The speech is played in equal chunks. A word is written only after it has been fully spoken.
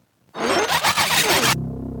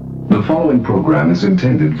The following program is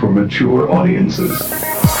intended for mature audiences.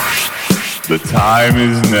 The time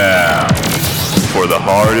is now for the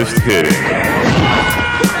hardest hitting,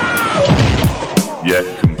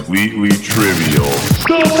 yet completely trivial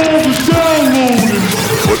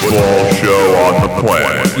football show on the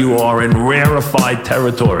planet. You are in rarefied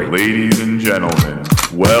territory. Ladies and gentlemen,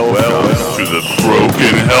 welcome to the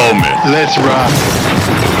Broken Helmet. Let's rock.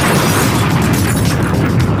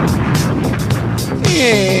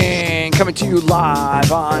 And coming to you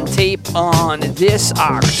live on tape on this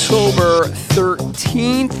October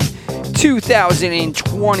 13th,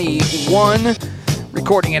 2021.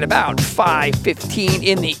 Recording at about 5:15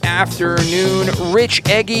 in the afternoon. Rich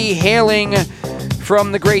Ege hailing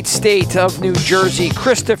from the great state of New Jersey.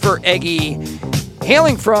 Christopher Ege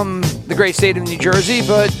hailing from the great state of New Jersey,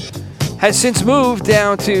 but has since moved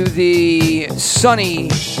down to the sunny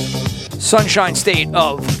sunshine state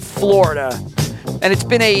of Florida. And it's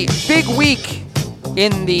been a big week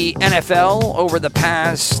in the NFL over the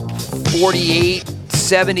past 48,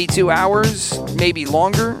 72 hours, maybe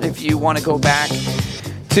longer if you want to go back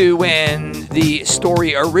to when the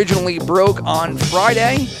story originally broke on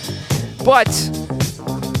Friday. But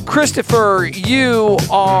Christopher, you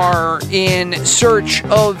are in search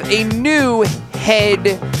of a new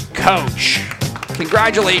head coach.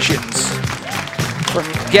 Congratulations for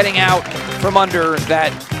getting out from under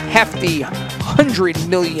that hefty $100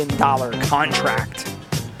 million contract.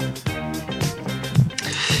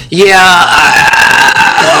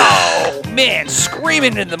 Oh, man,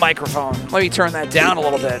 screaming into the microphone. Let me turn that down a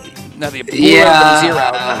little bit. Now the zero.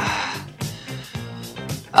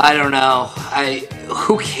 I don't know.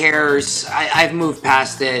 Who cares? I've moved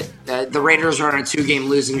past it. The Raiders are on a 2-game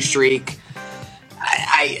losing streak.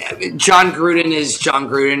 John Gruden is John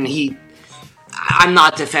Gruden. I'm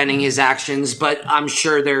not defending his actions, but I'm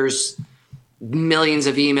sure there's millions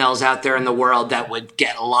of emails out there in the world that would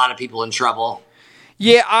get a lot of people in trouble.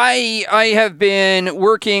 Yeah, I have been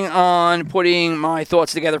working on putting my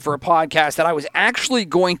thoughts together for a podcast that I was actually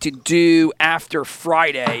going to do after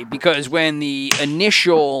Friday, because when the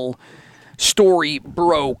initial story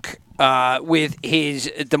broke with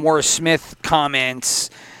his DeMaurice Smith comments,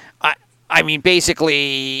 I mean,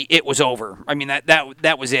 basically, it was over. I mean,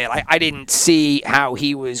 that was it. I didn't see how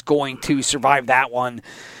he was going to survive that one.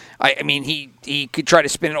 I mean, he could try to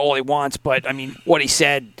spin it all he wants, but, I mean, what he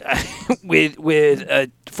said with a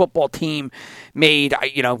football team made,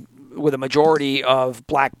 with a majority of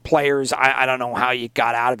black players, I don't know how you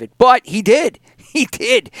got out of it. But he did. He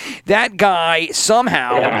did. That guy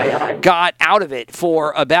somehow got out of it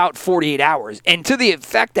for about 48 hours. And to the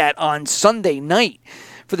effect that on Sunday night,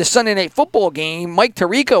 for the Sunday Night Football game, Mike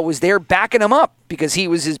Tirico was there backing him up because he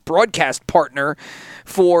was his broadcast partner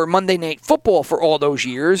for Monday Night Football for all those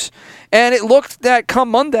years. And it looked that come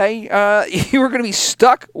Monday, you were going to be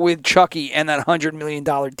stuck with Chucky and that $100 million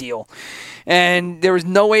deal. And there was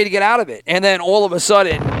no way to get out of it. And then all of a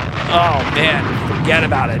sudden, oh man, forget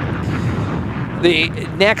about it. The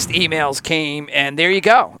next emails came, and there you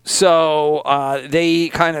go. So they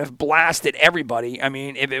kind of blasted everybody. I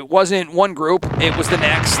mean, if it wasn't one group, it was the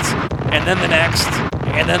next, and then the next,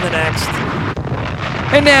 and then the next.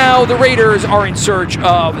 And now the Raiders are in search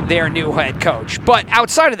of their new head coach. But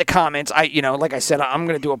outside of the comments, like I said, I'm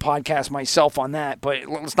going to do a podcast myself on that, but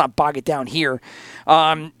let's not bog it down here.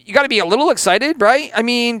 You got to be a little excited, right? I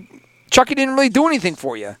mean, Chucky didn't really do anything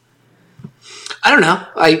for you. I don't know.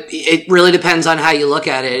 It really depends on how you look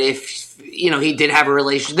at it. If, he did have a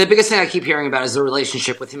relationship. The biggest thing I keep hearing about is the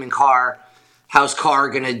relationship with him and Carr. How's Carr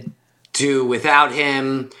going to do without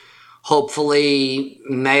him? Hopefully,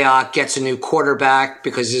 Mayock gets a new quarterback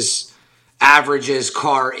because as average as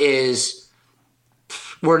Carr is,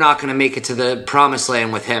 we're not going to make it to the promised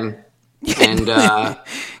land with him. And yeah,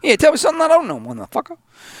 tell me something I don't know, motherfucker.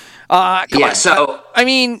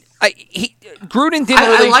 Gruden didn't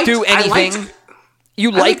really do anything. You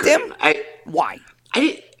liked him? Why? I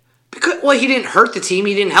didn't. Because, he didn't hurt the team.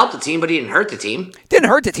 He didn't help the team, but he didn't hurt the team. Didn't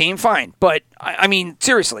hurt the team, fine. But, I mean,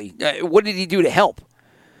 seriously, what did he do to help?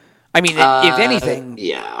 I mean, if anything.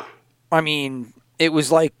 Yeah. I mean, it was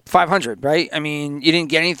like 500, right? I mean, you didn't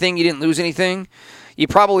get anything. You didn't lose anything. You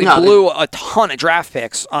probably blew a ton of draft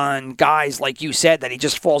picks on guys, like you said, that he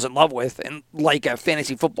just falls in love with, and like a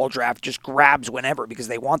fantasy football draft just grabs whenever because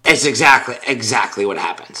they want them. It's exactly what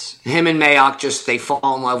happens. Him and Mayock they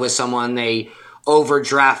fall in love with someone, they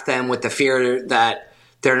overdraft them with the fear that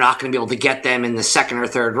they're not going to be able to get them in the second or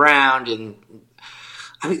third round, and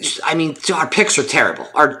I mean, our picks are terrible.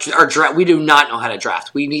 Our draft, we do not know how to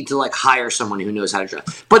draft. We need to hire someone who knows how to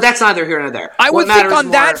draft. But that's neither here nor there. I would think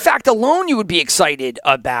on that fact alone, you would be excited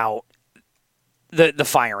about the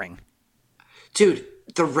firing. Dude,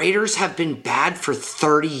 the Raiders have been bad for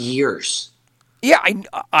 30 years. Yeah,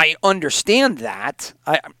 I understand that.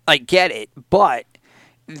 I get it, but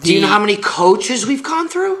do you know how many coaches we've gone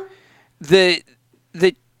through?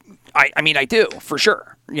 I do, for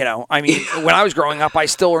sure. When I was growing up, I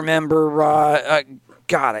still remember,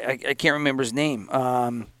 God, I can't remember his name.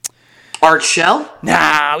 Art Shell?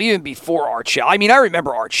 No, even before Art Shell. I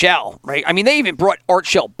remember Art Shell, right? They even brought Art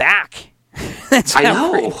Shell back. I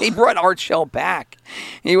know. They brought Art Shell back.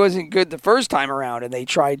 He wasn't good the first time around, and they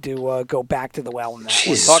tried to go back to the well in that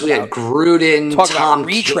one. We had Gruden, talk Tom about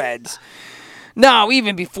retreads. No,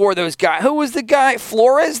 even before those guys. Who was the guy?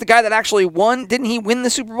 Flores, the guy that actually won. Didn't he win the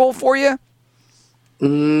Super Bowl for you?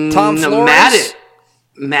 Tom Flores?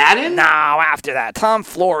 Madden? No, after that. Tom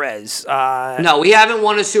Flores. No, we haven't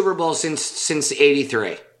won a Super Bowl since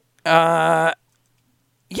 '83. Yeah,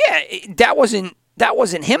 that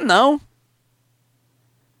wasn't him though.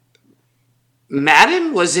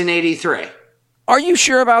 Madden was in '83. Are you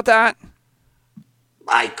sure about that?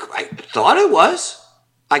 I thought it was.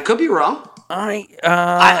 I could be wrong.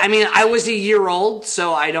 I was a year old,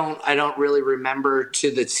 so I don't really remember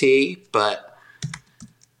to the T, but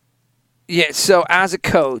yeah. So as a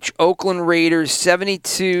coach, Oakland Raiders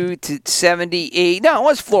 72 to 78. No, it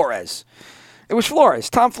was Flores. It was Flores.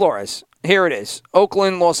 Tom Flores. Here it is.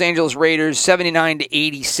 Oakland, Los Angeles Raiders 79 to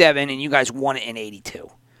 87, and you guys won it in 82.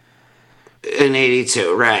 In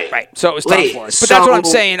 82, right? Right. So it was Tom Flores. But that's what I'm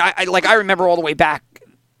saying. I remember all the way back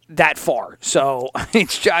that far. So I'm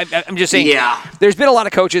just saying. Yeah. There's been a lot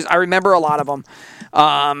of coaches. I remember a lot of them.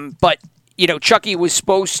 But Chucky was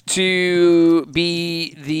supposed to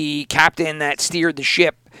be the captain that steered the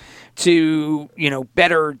ship to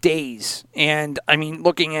better days. And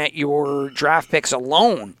looking at your draft picks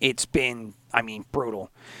alone, it's been brutal.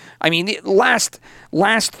 The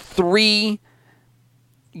last 3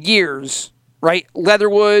 years, right?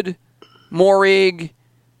 Leatherwood, Morig,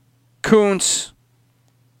 Kuntz,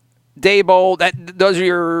 Dabo, those are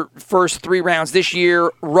your first 3 rounds this year.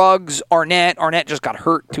 Ruggs, Arnett just got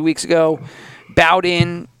hurt 2 weeks ago.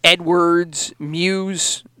 Bowden, Edwards,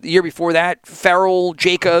 Muse, the year before that. Farrell,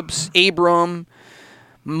 Jacobs, Abram,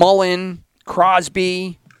 Mullen,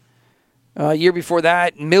 Crosby. Year before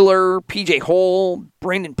that, Miller, PJ Hole,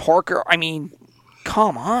 Brandon Parker.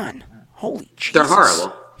 Come on. Holy Jesus. They're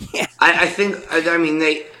horrible. Yeah. I think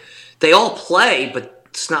they all play, but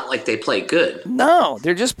it's not like they play good. No,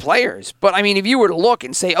 they're just players. But, if you were to look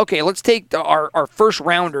and say, okay, let's take our first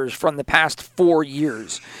rounders from the past 4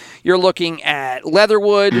 years. You're looking at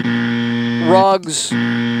Leatherwood, Ruggs,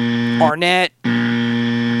 Arnett,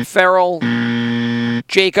 Farrell,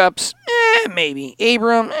 Jacobs, maybe.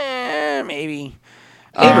 Abram, maybe.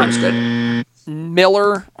 Abram's good.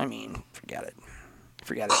 Miller, forget it.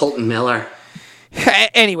 Colton Miller.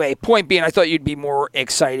 Anyway, point being, I thought you'd be more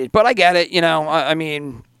excited, but I get it.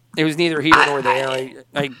 It was neither here nor there.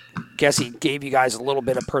 I guess he gave you guys a little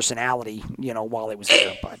bit of personality, while it was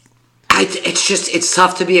there. But it's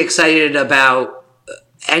tough to be excited about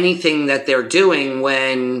anything that they're doing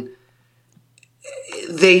when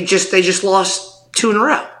they just lost 2 in a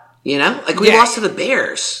row. We lost to the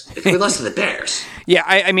Bears. We lost to the Bears. Yeah,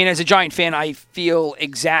 as a Giant fan, I feel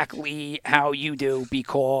exactly how you do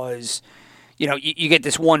because, you get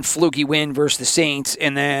this one fluky win versus the Saints,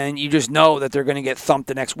 and then you just know that they're going to get thumped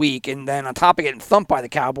the next week. And then on top of getting thumped by the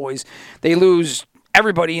Cowboys, they lose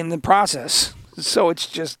everybody in the process. So it's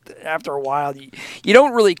just, after a while, you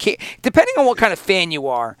don't really care. Depending on what kind of fan you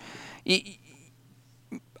are,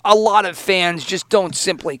 a lot of fans just don't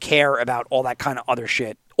simply care about all that kind of other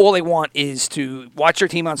shit. All they want is to watch their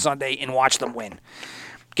team on Sunday and watch them win.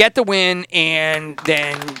 Get the win, and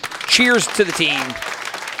then cheers to the team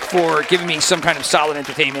for giving me some kind of solid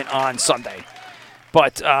entertainment on Sunday.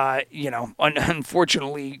 But,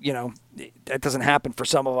 unfortunately, that doesn't happen for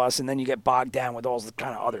some of us, and then you get bogged down with all the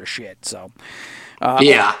kind of other shit. So,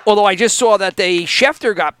 yeah. Although I just saw that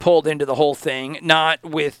Schefter got pulled into the whole thing, not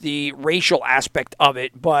with the racial aspect of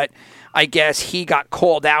it, but I guess he got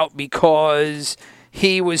called out because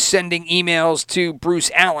he was sending emails to Bruce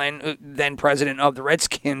Allen, then president of the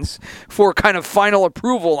Redskins, for kind of final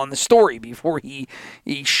approval on the story before he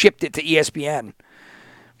shipped it to ESPN,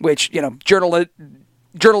 which,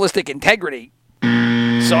 journalistic integrity,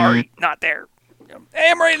 sorry, not there. Hey,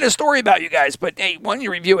 I'm writing a story about you guys, but hey, why don't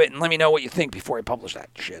you review it and let me know what you think before I publish that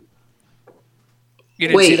shit? You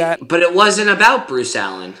didn't see that? But it wasn't about Bruce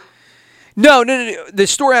Allen. No. The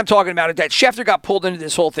story I'm talking about is that Schefter got pulled into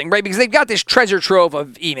this whole thing, right? Because they've got this treasure trove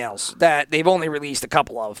of emails that they've only released a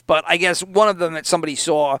couple of. But I guess one of them that somebody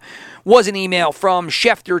saw was an email from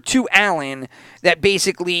Schefter to Allen that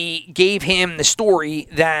basically gave him the story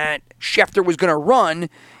that Schefter was going to run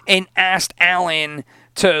and asked Allen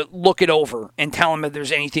to look it over and tell him if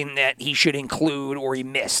there's anything that he should include or he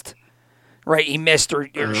missed. Right? He missed or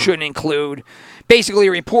shouldn't include. Basically,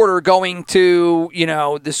 a reporter going to,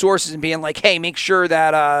 the sources and being like, hey, make sure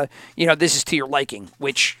that, this is to your liking,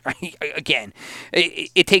 which, again,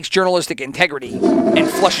 it takes journalistic integrity and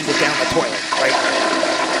flushes it down the toilet, right?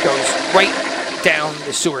 Goes right down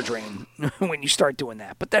the sewer drain when you start doing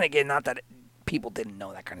that. But then again, not that people didn't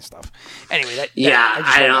know that kind of stuff. Anyway,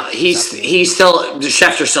 I don't know.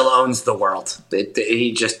 Schefter still owns the world.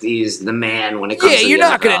 He's the man when it comes to you're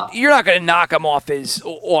not gonna knock him off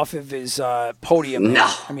of his podium.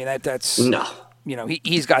 No, I mean that's no.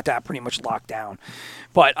 He's got that pretty much locked down.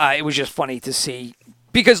 But it was just funny to see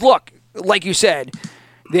because look, like you said,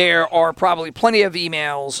 there are probably plenty of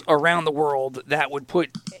emails around the world that would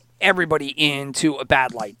put everybody into a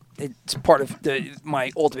bad light. It's part of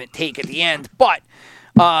my ultimate take at the end. But,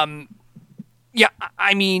 I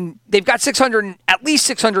mean, they've got at least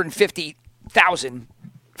 650,000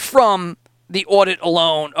 from the audit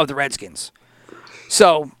alone of the Redskins.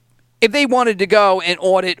 So if they wanted to go and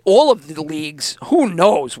audit all of the leagues, who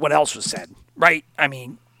knows what else was said, right? I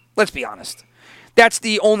mean, let's be honest. That's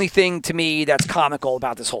the only thing to me that's comical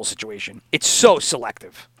about this whole situation. It's so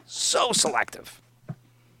selective. So selective.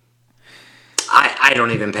 I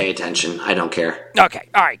don't even pay attention. I don't care. Okay.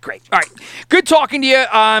 All right. Great. All right. Good talking to you.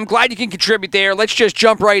 I'm glad you can contribute there. Let's just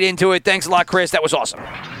jump right into it. Thanks a lot, Chris. That was awesome.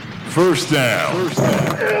 First down.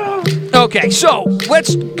 Okay. So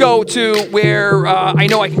let's go to where I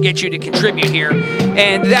know I can get you to contribute here,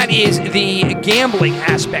 and that is the gambling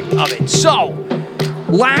aspect of it. So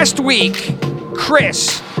last week,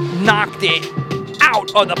 Chris knocked it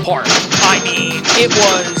out of the park. I mean, it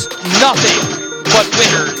was nothing but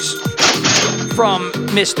winners from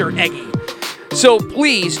Mr. Ege. So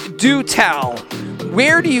please do tell,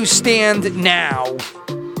 where do you stand now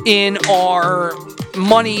in our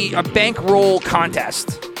bankroll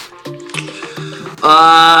contest?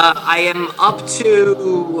 I am up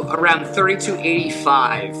to around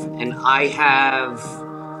 32.85, and I have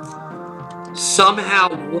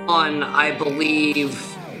somehow won, I believe,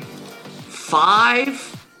 5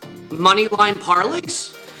 moneyline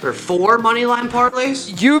parlays. Or 4 moneyline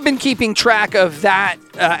parlays? You've been keeping track of that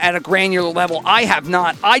at a granular level. I have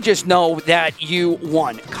not. I just know that you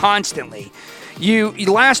won constantly.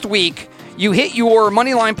 Last week, you hit your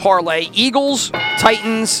moneyline parlay, Eagles,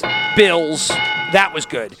 Titans, Bills. That was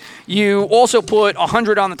good. You also put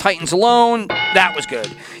 100 on the Titans alone. That was good.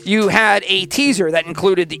 You had a teaser that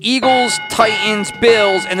included the Eagles, Titans,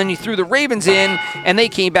 Bills, and then you threw the Ravens in, and they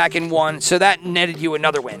came back and won, so that netted you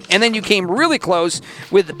another win. And then you came really close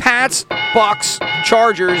with the Pats, Bucks,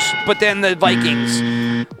 Chargers, but then the Vikings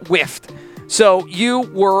whiffed. So you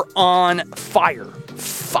were on fire.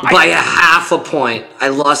 By a half a point. I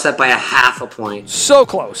lost that by a half a point. So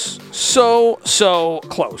close. So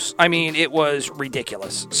close. I mean, it was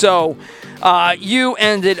ridiculous. So you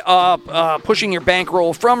ended up pushing your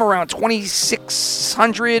bankroll from around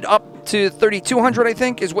 2,600 up to 3,200, I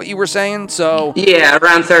think, is what you were saying. So yeah,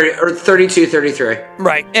 around 30 or 32, 33.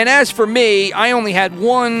 Right. And as for me, I only had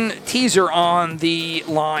one teaser on the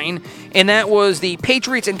line, and that was the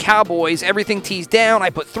Patriots and Cowboys. Everything teased down. I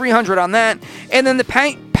put 300 on that, and then the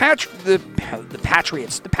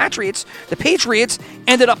Patriots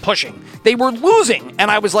ended up pushing. They were losing, and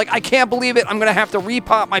I was like, I can't believe it. I'm going to have to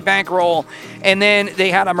repop my bankroll. And then they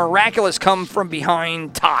had a miraculous come from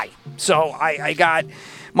behind tie. So I got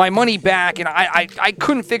my money back, and I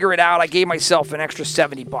couldn't figure it out. I gave myself an extra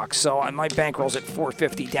 $70, so my bankroll's at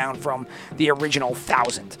 $450, down from the original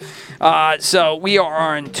 $1,000. So we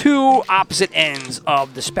are on two opposite ends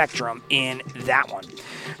of the spectrum in that one.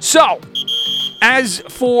 So as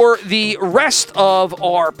for the rest of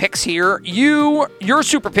our picks here, your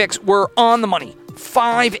super picks were on the money.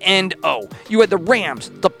 5-0. You had the Rams,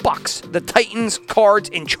 the Bucks, the Titans,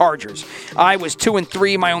 Cards, and Chargers. I was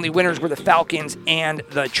 2-3. My only winners were the Falcons and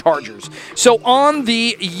the Chargers. So on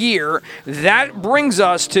the year, that brings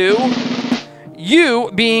us to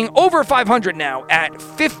you being over 500 now at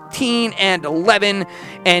 15-11,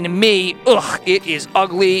 and me, it is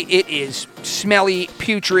ugly, it is smelly,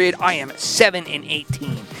 putrid. I am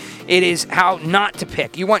 7-18. It is how not to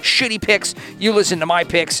pick. You want shitty picks, you listen to my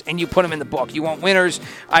picks, and you put them in the book. You want winners,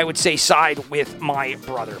 I would say side with my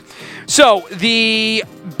brother. So the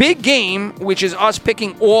big game, which is us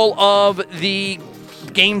picking all of the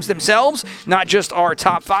games themselves, not just our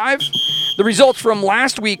top 5. The results from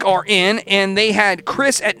last week are in, and they had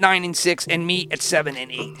Chris at 9-6 and me at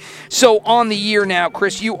 7-8. So on the year now,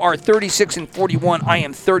 Chris, you are 36-41. I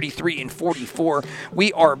am 33-44.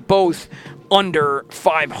 We are both under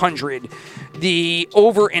 500. The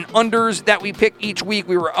over and unders that we pick each week,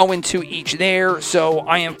 we were 0-2 each there. So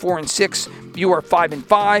I am 4-6. You are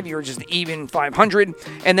 5-5. You're just even 500.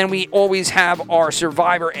 And then we always have our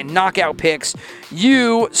survivor and knockout picks.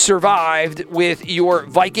 You survived with your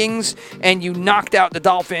Vikings and you knocked out the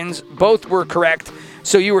Dolphins. Both were correct.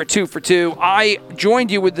 So you were 2 for 2. I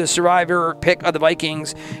joined you with the survivor pick of the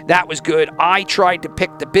Vikings. That was good. I tried to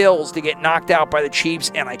pick the Bills to get knocked out by the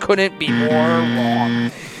Chiefs, and I couldn't be more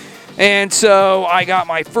wrong. And so I got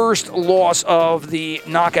my first loss of the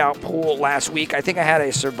knockout pool last week. I think I had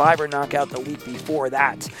a survivor knockout the week before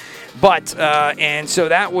that. But, and so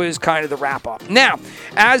that was kind of the wrap-up. Now,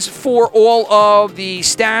 as for all of the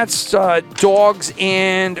stats, dogs,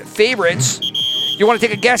 and favorites, you want to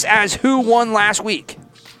take a guess as who won last week?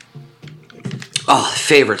 Oh, the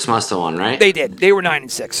favorites must have won, right? They did. They were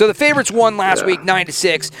 9-6. So the favorites won last week,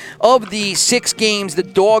 9-6. Of the 6 games the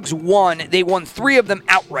dogs won, they won 3 of them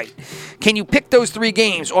outright. Can you pick those 3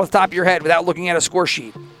 games off the top of your head without looking at a score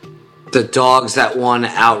sheet? The dogs that won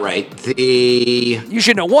outright. You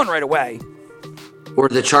should know one right away. Were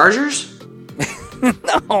the Chargers?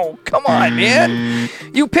 No, come on, man.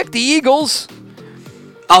 You picked the Eagles.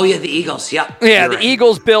 Oh, yeah, the Eagles, yep. Yeah, You're the right.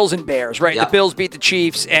 Eagles, Bills, and Bears, right? Yep. The Bills beat the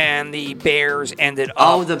Chiefs, and the Bears ended up...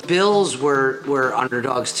 Oh, the Bills were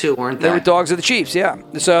underdogs, too, weren't they? They were dogs of the Chiefs, yeah.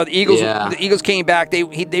 So the Eagles came back.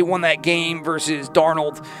 They won that game versus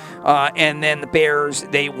Darnold, and then the Bears,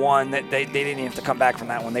 they won. They didn't even have to come back from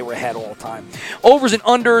that one. They were ahead all the time. Overs and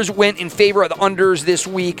unders went in favor of the unders this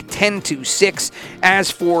week, 10-6. As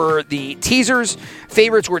for the teasers,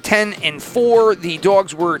 favorites were 10-4. The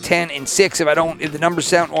dogs were 10-6. If the numbers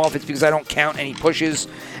sound off, it's because I don't count any pushes.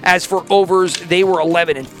 As for overs, they were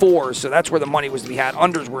 11-4, so that's where the money was to be had.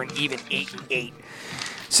 Unders were an even 8-8.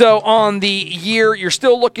 So on the year, you're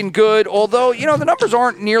still looking good, although, the numbers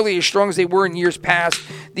aren't nearly as strong as they were in years past.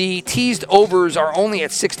 The teased overs are only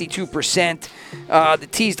at 62%. The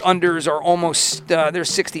teased unders are almost, they're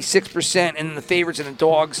 66%, and the favorites and the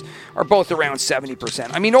dogs are both around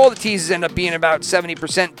 70%. I mean, all the teases end up being about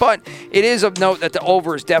 70%, but it is of note that the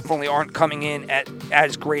overs definitely aren't coming in at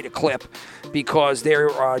as great a clip because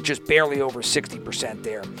they're just barely over 60%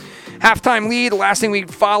 there. Halftime lead, the last thing we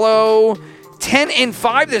follow...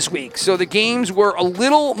 10-5 this week, so the games were a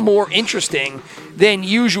little more interesting than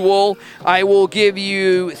usual. I will give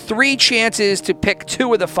you 3 chances to pick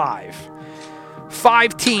 2 of the 5.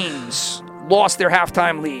 5 teams lost their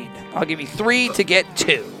halftime lead. I'll give you 3 to get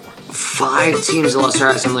 2. 5 teams lost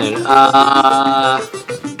their halftime lead.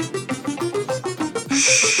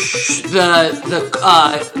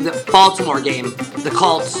 The Baltimore game, the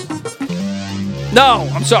Colts. No,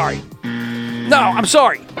 I'm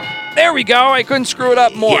sorry. There we go. I couldn't screw it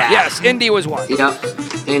up more. Yeah. Yes, Indy was one. Yep,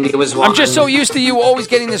 Indy was one. I'm just so used to you always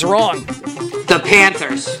getting this wrong. The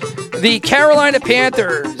Panthers. The Carolina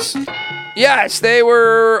Panthers. Yes, they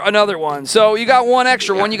were another one. So you got 1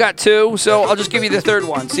 extra one. You got 2. So I'll just give you the third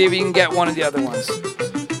one. See if you can get one of the other ones.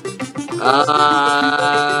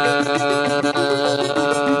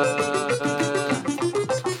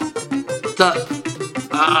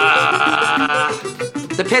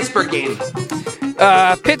 The Pittsburgh game.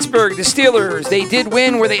 Pittsburgh, the Steelers, they did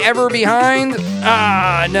win. Were they ever behind?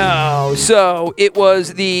 No. So it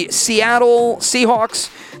was the Seattle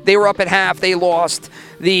Seahawks. They were up at half. They lost.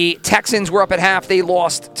 The Texans were up at half. They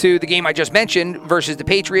lost to the game I just mentioned versus the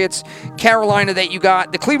Patriots. Carolina that you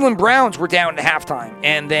got. The Cleveland Browns were down at halftime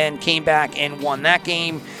and then came back and won that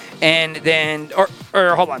game. And then,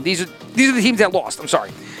 or hold on. These are the teams that lost. I'm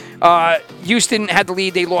sorry. Houston had the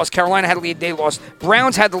lead, they lost. Carolina had the lead, they lost.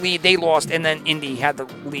 Browns had the lead, they lost. And then Indy had the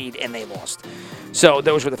lead, and they lost. So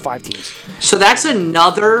those were the 5 teams. So that's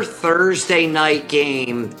another Thursday night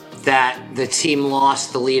game that the team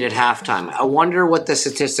lost the lead at halftime. I wonder what the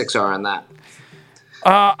statistics are on that.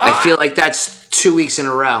 I feel like that's 2 weeks in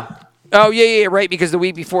a row. Oh, yeah, right, because the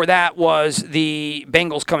week before that was the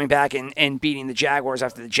Bengals coming back and beating the Jaguars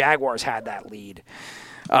after the Jaguars had that lead.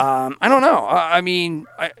 I don't know.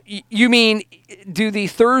 You mean, do the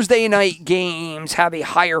Thursday night games have a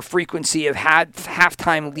higher frequency of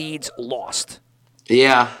halftime leads lost?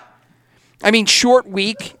 Yeah. I mean, short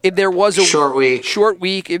week, if there was a short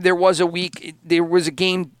week, if there was a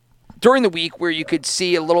game during the week where you could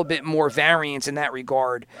see a little bit more variance in that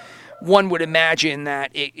regard, one would imagine that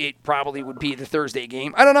it probably would be the Thursday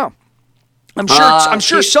game. I don't know. I'm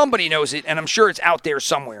sure somebody knows it, and I'm sure it's out there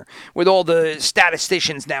somewhere. With all the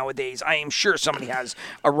statisticians nowadays, I am sure somebody has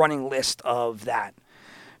a running list of that.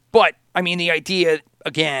 But, I mean, the idea,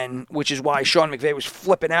 again, which is why Sean McVay was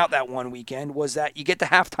flipping out that one weekend, was that you get the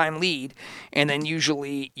halftime lead, and then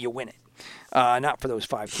usually you win it. Not for those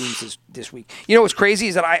 5 teams this week. You know what's crazy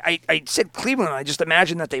is that I said Cleveland, and I just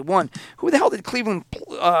imagined that they won. Who the hell did Cleveland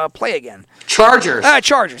play again? Chargers.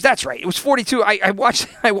 Chargers, that's right. It was 42. I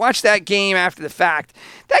watched that game after the fact.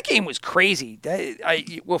 That game was crazy.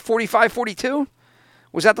 45-42?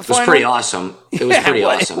 Was that the final? It was pretty awesome. It was pretty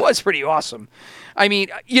awesome. It was pretty awesome. I mean,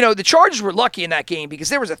 the Chargers were lucky in that game because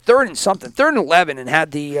there was a 3rd and 11, and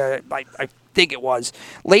had the I think it was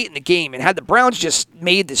late in the game, and had the Browns just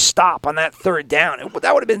made the stop on that 3rd down,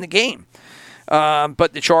 that would have been the game.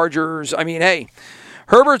 But the Chargers, I mean, hey,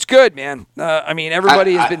 Herbert's good, man. I mean,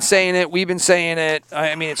 everybody has been saying it. We've been saying it.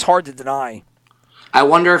 I mean, it's hard to deny. I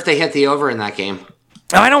wonder if they hit the over in that game.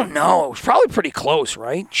 I don't know. It was probably pretty close,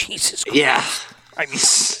 right? Jesus Christ. Yeah. I mean,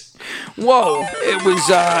 whoa. It was,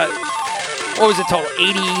 what was the total?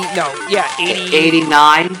 80, no, yeah, 80.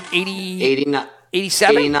 89. 80. 89.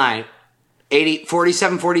 87? 89.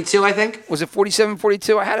 47-42, I think. Was it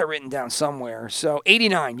 47-42? I had it written down somewhere. So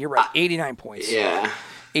 89, you're right. 89 points. Yeah.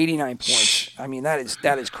 89 points. I mean, that is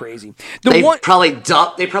crazy. They probably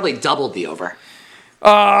doubled the over.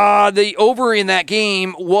 The over in that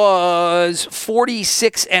game was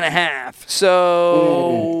 46.5.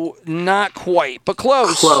 So not quite, but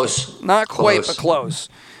close. Close. Not quite, but close.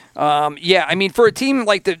 Yeah, I mean, for a team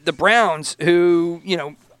like the Browns, who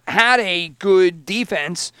had a good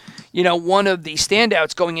defense, one of the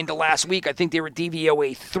standouts going into last week, I think they were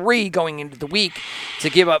DVOA 3 going into the week, to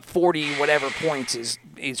give up 40 whatever points is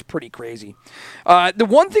pretty crazy. The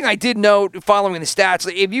one thing I did note following the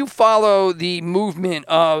stats, if you follow the movement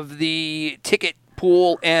of the ticket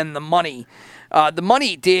pool and the money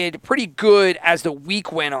did pretty good as the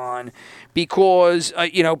week went on, because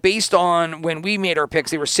based on when we made our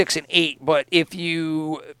picks, they were 6 and 8. But if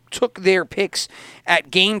you took their picks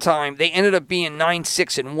at game time, they ended up being 9,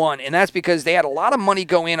 6 and 1, and that's because they had a lot of money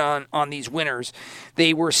go in on these winners.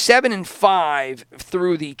 They were 7 and 5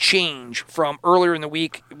 through the change from earlier in the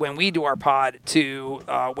week when we do our pod to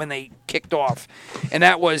when they kicked off, and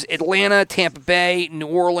that was Atlanta, Tampa Bay, New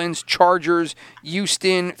Orleans, Chargers,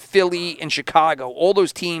 Houston, Philly, and Chicago. All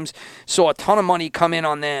those teams saw a ton of money come in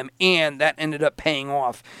on them, and that ended up paying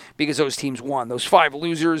off because those teams won. Those 5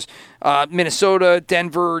 losers, Minnesota,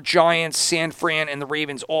 Denver, Giants, San Fran, and the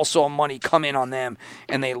Ravens, all saw money come in on them,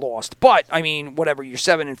 and they lost. But, I mean, whatever, you're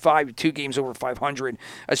 7 and 5, you're 2 games over 500,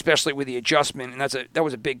 especially with the adjustment, and that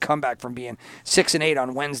was a big comeback from being 6 and 8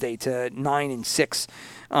 on Wednesday to 9 and 6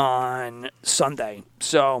 on Sunday.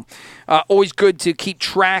 So always good to keep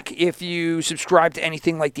track if you subscribe to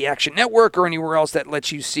anything like the Action Network or anywhere else that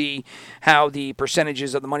lets you see how the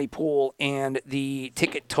percentages of the money pool and the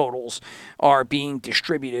ticket totals are being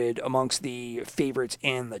distributed amongst the favorites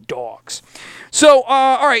and the dogs. So,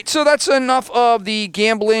 all right, so that's enough of the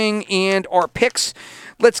gambling and our picks.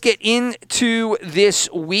 Let's get into this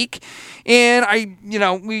week. And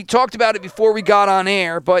we talked about it before we got on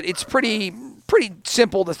air, but it's pretty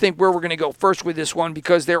simple to think where we're going to go first with this one,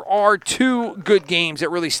 because there are 2 good games that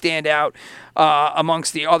really stand out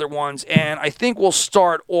amongst the other ones. And I think we'll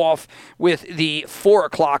start off with the 4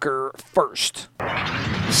 o'clocker first.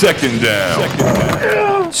 Second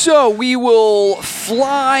down. So we will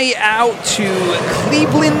fly out to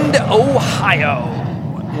Cleveland, Ohio,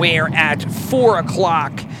 where at 4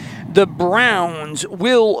 o'clock, the Browns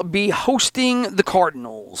will be hosting the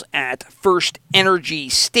Cardinals at First Energy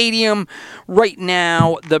Stadium. Right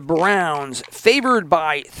now, the Browns favored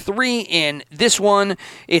by 3 in this one.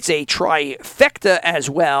 It's a trifecta as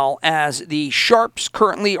well, as the sharps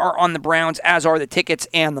currently are on the Browns, as are the tickets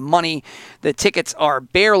and the money. The tickets are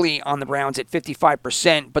barely on the Browns at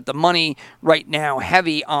 55%, but the money right now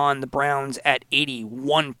heavy on the Browns at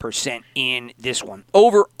 81% in this one.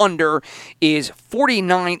 Over-under is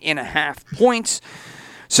 49.5 points.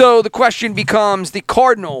 So the question becomes, the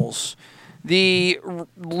Cardinals, the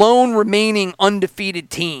lone remaining undefeated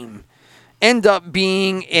team, end up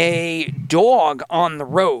being a dog on the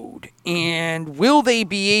road, and will they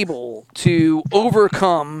be able to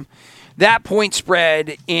overcome that point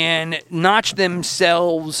spread and notch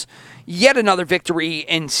themselves yet another victory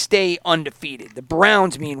and stay undefeated? The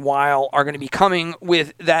Browns, meanwhile, are going to be coming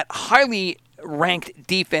with that highly ranked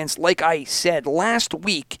defense. Like I said last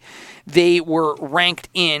week, they were ranked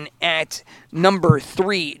in at number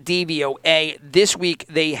 3 DVOA. This week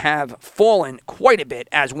they have fallen quite a bit,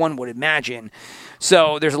 as one would imagine.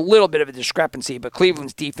 So there's a little bit of a discrepancy, but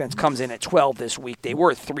Cleveland's defense comes in at 12 this week. They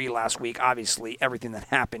were 3 last week. Obviously, everything that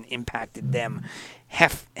happened impacted them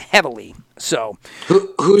heavily. So,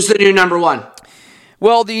 who's the new number 1?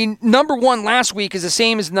 Well, the number 1 last week is the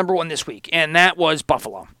same as the number 1 this week, and that was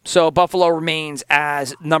Buffalo. So Buffalo remains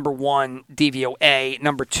as number 1 DVOA.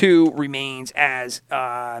 Number 2 remains as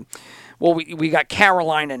we got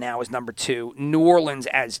Carolina now as number 2. New Orleans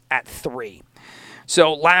as at 3.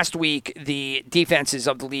 So last week, the defenses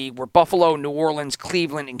of the league were Buffalo, New Orleans,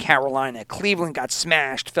 Cleveland, and Carolina. Cleveland got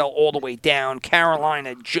smashed, fell all the way down.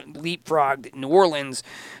 Carolina leapfrogged New Orleans.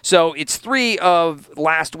 So it's 3 of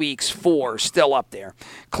last week's 4 still up there.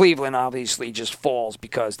 Cleveland obviously just falls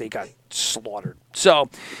because they got slaughtered. So,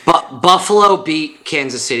 but Buffalo beat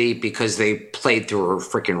Kansas City because they played through a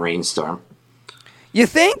freaking rainstorm. You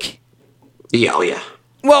think? Yeah, oh yeah.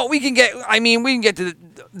 Well, we can get to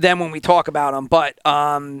them when we talk about them, but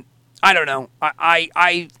I don't know.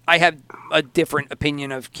 I have a different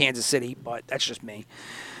opinion of Kansas City, but that's just me.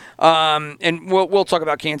 And we'll talk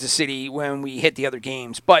about Kansas City when we hit the other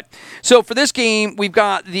games. But so for this game, we've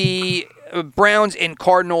got the Browns and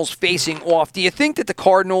Cardinals facing off. Do you think that the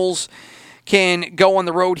Cardinals can go on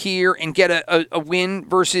the road here and get a win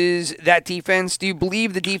versus that defense? Do you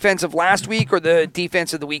believe the defense of last week or the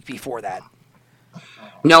defense of the week before that?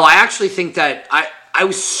 No, I actually think that I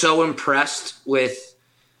was so impressed with.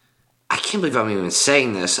 I can't believe I'm even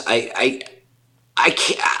saying this.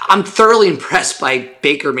 I'm thoroughly impressed by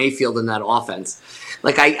Baker Mayfield in that offense.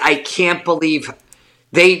 Like I can't believe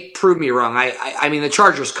they proved me wrong. I mean the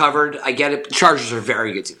Chargers covered. I get it. The Chargers are a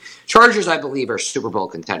very good team. Chargers, I believe, are Super Bowl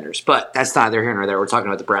contenders, but that's neither here nor there. We're talking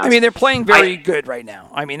about the Browns. I mean they're playing very good right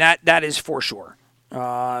now. I mean that is for sure.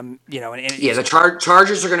 The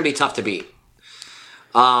Chargers are going to be tough to beat.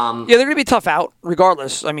 They're going to be tough out,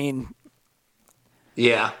 regardless. I mean,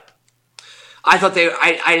 yeah, I thought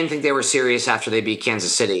I didn't think they were serious after they beat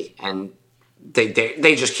Kansas City, and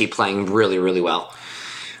they just keep playing really, really well.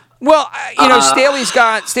 Well, Staley's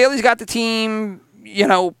got the team,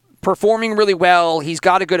 performing really well. He's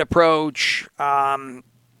got a good approach.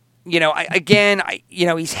 He's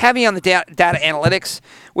heavy on the data analytics,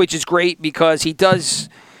 which is great because he does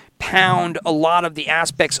pound a lot of the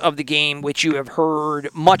aspects of the game, which you have heard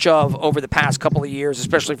much of over the past couple of years,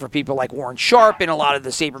 especially for people like Warren Sharp and a lot of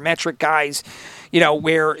the sabermetric guys,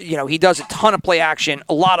 where, he does a ton of play action,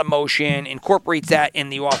 a lot of motion, incorporates that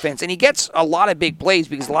in the offense, and he gets a lot of big plays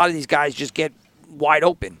because a lot of these guys just get wide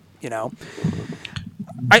open,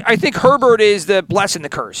 I think Herbert is the blessing the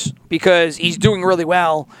curse because he's doing really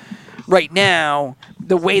well right now.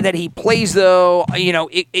 The way that he plays, though,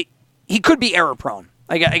 he could be error prone.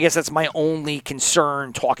 I guess that's my only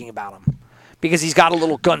concern talking about him because he's got a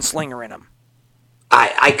little gunslinger in him.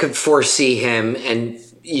 I could foresee him, and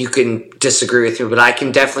you can disagree with me, but I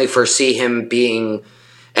can definitely foresee him being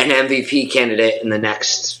an MVP candidate in the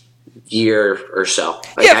next year or so.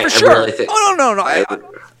 For sure. I really think, no.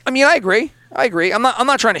 I agree. I'm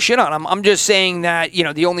not trying to shit on him. I'm just saying that,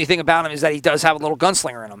 the only thing about him is that he does have a little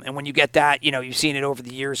gunslinger in him. And when you get that, you've seen it over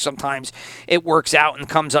the years. Sometimes it works out and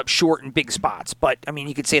comes up short in big spots. But,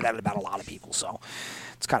 you could say that about a lot of people. So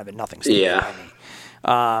it's kind of a nothing statement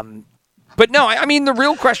by me. But no, the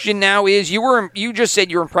real question now is you just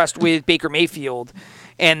said you're impressed with Baker Mayfield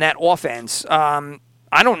and that offense. I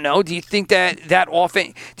don't know. Do you think that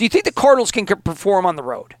offense – do you think the Cardinals can perform on the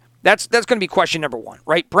road? That's going to be question number 1,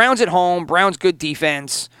 right? Browns at home. Browns good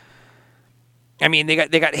defense. I mean, they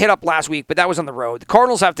got hit up last week, but that was on the road. The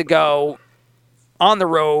Cardinals have to go on the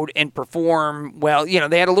road and perform well.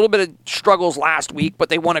 They had a little bit of struggles last week, but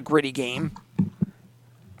they won a gritty game.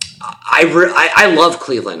 I love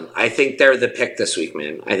Cleveland. I think they're the pick this week,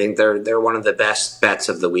 man. I think they're one of the best bets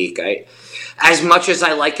of the week. As much as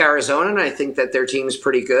I like Arizona, and I think that their team is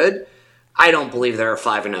pretty good, I don't believe they're a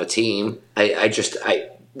 5-0 team.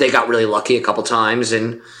 They got really lucky a couple times,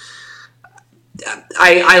 and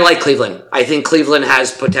I like Cleveland. I think Cleveland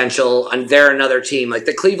has potential, and they're another team. Like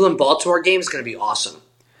the Cleveland-Baltimore game is going to be awesome.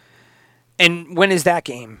 And when is that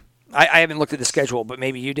game? I haven't looked at the schedule, but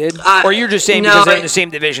maybe you did? Or you're just saying because they're in the same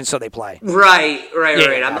division, so they play. Right.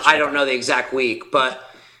 I don't know the exact week, but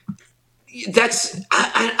that's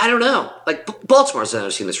I don't know. Like Baltimore's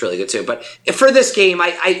another team that's really good too. But for this game,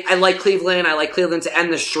 I like Cleveland. I like Cleveland to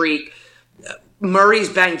end the streak. Murray's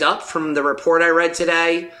banged up from the report I read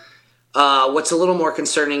today. What's a little more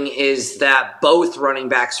concerning is that both running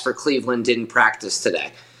backs for Cleveland didn't practice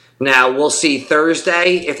today. Now we'll see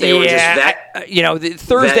Thursday if they were just vet. The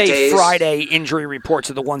Thursday, Friday injury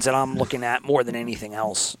reports are the ones that I'm looking at more than anything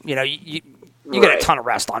else. You get a ton of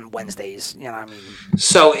rest on Wednesdays.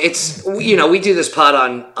 So it's we do this pod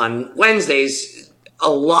on Wednesdays. A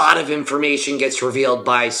lot of information gets revealed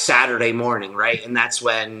by Saturday morning, right? And that's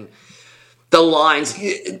when the lines.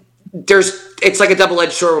 It's like a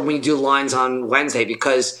double-edged sword when we do lines on Wednesday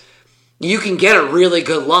because you can get a really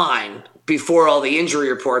good line before all the injury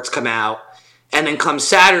reports come out, and then come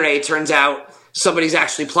Saturday, it turns out somebody's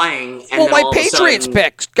actually playing. And my Patriots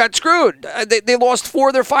picks got screwed. They lost 4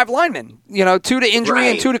 of their 5 linemen, 2 to injury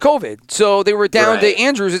and 2 to COVID. So they were down to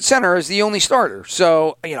Andrews at center as the only starter.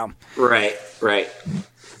 So, Right.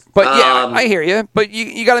 But I hear you. But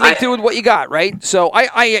you got to make do with what you got, right? So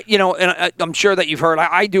I'm sure that you've heard.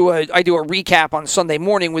 I do a recap on Sunday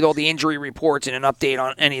morning with all the injury reports and an update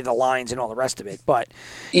on any of the lines and all the rest of it. But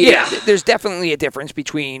there's definitely a difference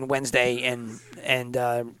between Wednesday and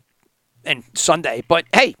Sunday. But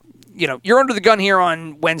hey, you're under the gun here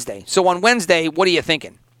on Wednesday. So on Wednesday, what are you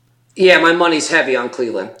thinking? Yeah, my money's heavy on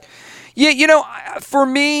Cleveland. Yeah, for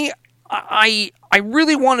me, I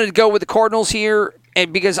really wanted to go with the Cardinals here.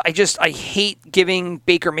 And because I hate giving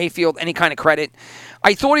Baker Mayfield any kind of credit.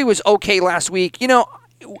 I thought he was okay last week.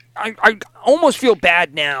 I almost feel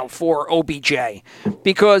bad now for OBJ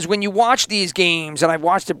because when you watch these games, and I've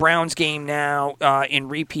watched the Browns game now in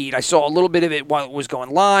repeat, I saw a little bit of it while it was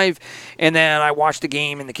going live, and then I watched the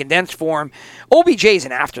game in the condensed form. OBJ is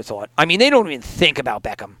an afterthought. I mean, they don't even think about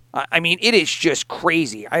Beckham. I mean, it is just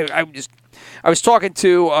crazy. I was talking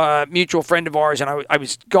to a mutual friend of ours, and I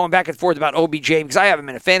was going back and forth about OBJ because I have him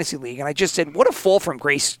in a fantasy league, and I just said, what a fall from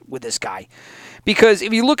grace with this guy. Because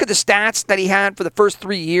if you look at the stats that he had for the first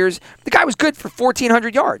 3 years, the guy was good for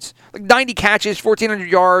 1,400 yards. Like 90 catches, 1,400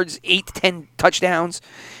 yards, 8 to 10 touchdowns.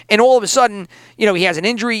 And all of a sudden, he has an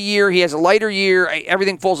injury year, he has a lighter year,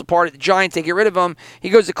 everything falls apart at the Giants, they get rid of him. He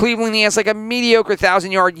goes to Cleveland, he has like a mediocre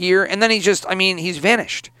 1,000-yard year, and then he's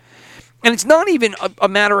vanished. And it's not even a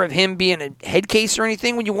matter of him being a head case or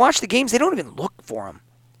anything. When you watch the games, they don't even look for him.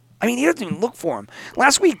 I mean, he doesn't even look for him.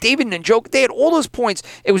 Last week, David Njoku, they had all those points.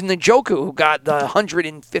 It was Njoku who got the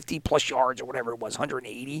 150-plus yards or whatever it was,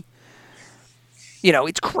 180.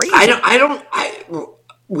 It's crazy. We're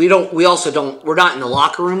not in the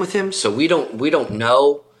locker room with him, so we don't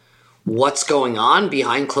know what's going on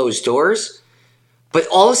behind closed doors. But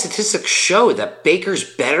all the statistics show that Baker's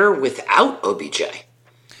better without OBJ.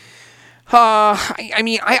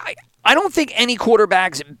 I don't think any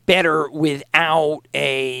quarterback's better without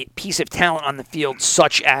a piece of talent on the field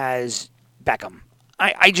such as Beckham.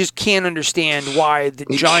 I just can't understand why the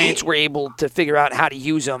Giants were able to figure out how to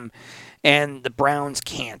use him and the Browns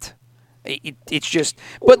can't. It's just...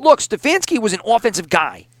 But look, Stefanski was an offensive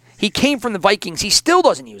guy. He came from the Vikings. He still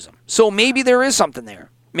doesn't use him. So maybe there is something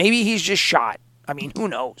there. Maybe he's just shot. I mean, who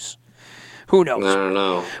knows? Who knows? I don't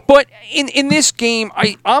know. But in this game,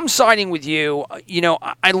 I'm siding with you.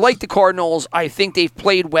 I like the Cardinals. I think they've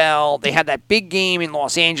played well. They had that big game in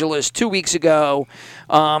Los Angeles 2 weeks ago.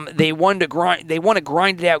 They won a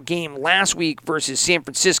grinded out game last week versus San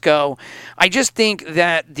Francisco. I just think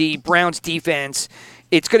that the Browns defense,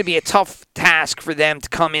 it's going to be a tough task for them to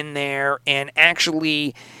come in there and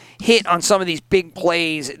actually hit on some of these big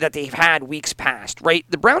plays that they've had weeks past, right?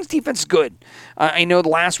 The Browns defense is good. I know the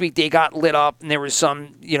last week they got lit up and there was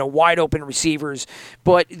some, wide open receivers,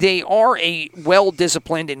 but they are a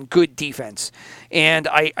well-disciplined and good defense. And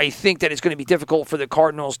I think that it's going to be difficult for the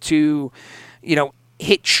Cardinals to,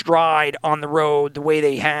 hit stride on the road the way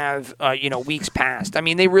they have, weeks past. I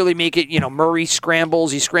mean, they really make it, Murray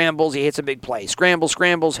scrambles, he hits a big play.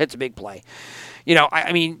 Scrambles, hits a big play.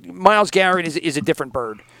 Myles Garrett is a different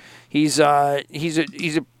bird. He's a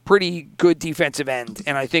pretty good defensive end,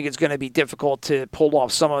 and I think it's going to be difficult to pull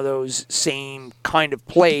off some of those same kind of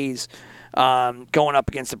plays going up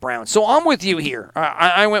against the Browns. So I'm with you here.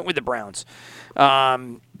 I went with the Browns.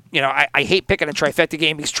 I hate picking a trifecta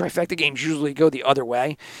game because trifecta games usually go the other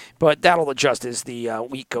way, but that'll adjust as the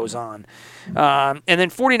week goes on. And then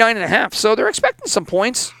 49.5. So they're expecting some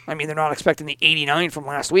points. I mean, they're not expecting the 89 from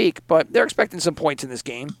last week, but they're expecting some points in this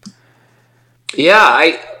game. Yeah,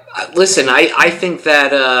 I think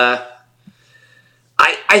that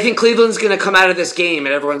I think Cleveland's going to come out of this game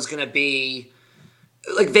and everyone's going to be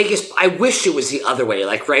like Vegas. I wish it was the other way,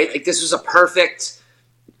 right? Like this was a perfect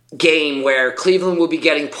game where Cleveland would be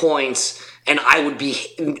getting points and I would be,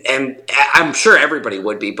 and I'm sure everybody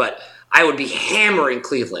would be, but I would be hammering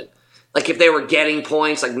Cleveland. Like if they were getting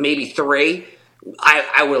points, like maybe 3,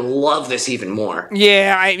 I would love this even more.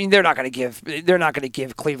 Yeah, I mean they're not going to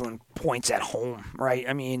give Cleveland points at home, right?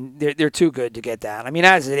 I mean they're too good to get that. I mean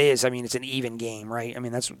as it is, I mean it's an even game, right? I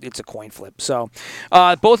mean it's a coin flip. So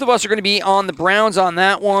both of us are going to be on the Browns on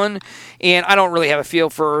that one, and I don't really have a feel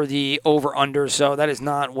for the over under, so that is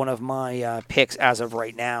not one of my picks as of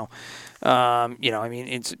right now. I mean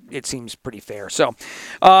it seems pretty fair. So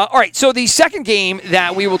all right, so the second game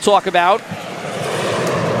that we will talk about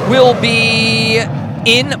will be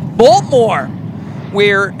in Baltimore.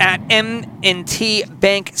 We're at M&T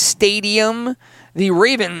Bank Stadium. The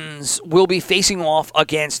Ravens will be facing off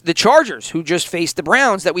against the Chargers, who just faced the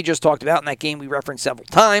Browns that we just talked about in that game we referenced several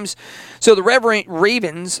times. So the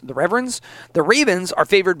Ravens are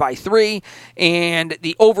favored by 3, and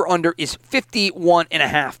the over-under is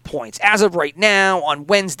 51.5 points. As of right now, on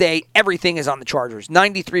Wednesday, everything is on the Chargers.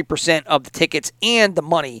 93% of the tickets and the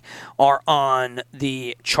money are on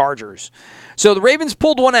the Chargers. So the Ravens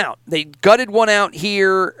pulled one out. They gutted one out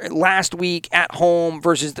here last week at home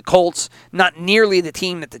versus the Colts. Not nearly the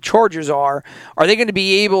team that the Chargers are. Are they going to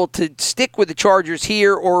be able to stick with the Chargers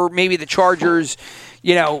here, or maybe the Chargers,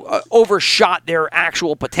 overshot their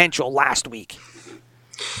actual potential last week?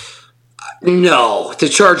 No, the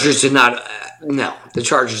Chargers did not. No, the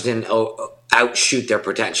Chargers didn't outshoot their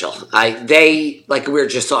potential. They, like we were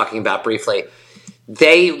just talking about briefly,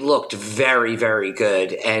 they looked very, very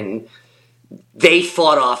good, and they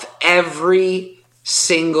fought off every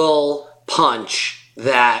single punch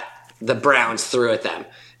that the Browns threw at them.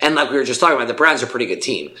 And like we were just talking about, the Browns are a pretty good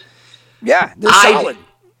team. Yeah, they're solid.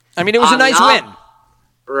 I mean, it was a nice win.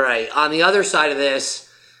 Right. On the other side of this,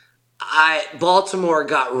 Baltimore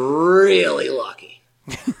got really lucky.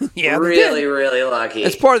 Yeah, really lucky.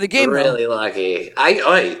 It's part of the game, really lucky.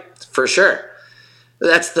 For sure.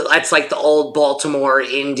 That's like the old Baltimore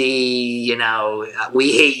Indy,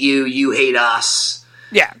 we hate you, you hate us.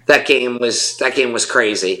 Yeah. That game was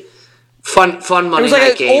crazy. Fun Monday night game. It was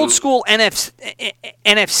like an old school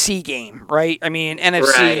NFC game, right? I mean,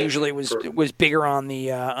 NFC usually was bigger on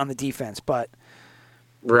the defense, but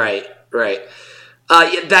right.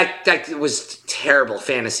 That was terrible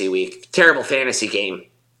fantasy week. Terrible fantasy game.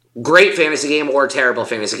 Great fantasy game or terrible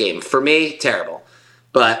fantasy game. For me, terrible.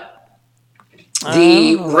 But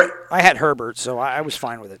I had Herbert, so I was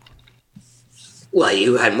fine with it. Well,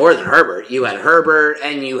 you had more than Herbert. You had Herbert,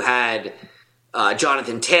 and you had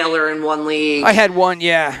Jonathan Taylor in one league. I had one,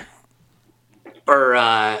 yeah. Or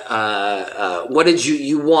what did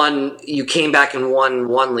you won? You came back and won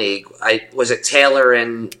one league. Was it Taylor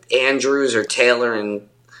and Andrews or Taylor and?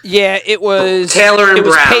 Yeah, it was Taylor and Brown. It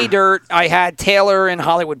was pay dirt. I had Taylor and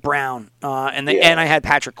Hollywood Brown, and I had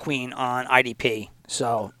Patrick Queen on IDP.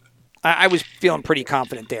 So I was feeling pretty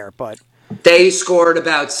confident there, but they scored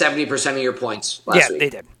about 70% of your points last week. Yeah, they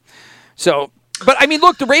did. So, but I mean,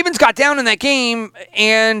 look, the Ravens got down in that game,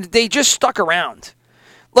 and they just stuck around.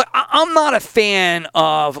 Look, I'm not a fan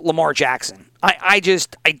of Lamar Jackson. I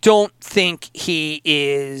don't think he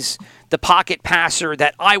is the pocket passer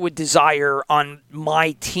that I would desire on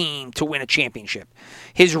my team to win a championship.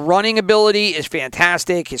 His running ability is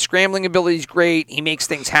fantastic. His scrambling ability is great. He makes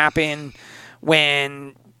things happen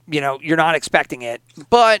when, you're not expecting it.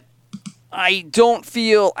 But I don't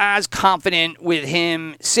feel as confident with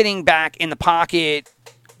him sitting back in the pocket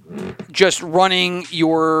just running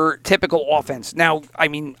your typical offense. Now, I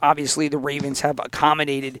mean, obviously the Ravens have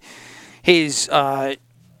accommodated his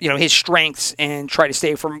his strengths and try to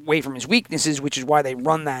stay away from his weaknesses, which is why they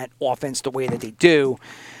run that offense the way that they do.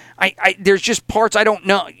 There's just parts I don't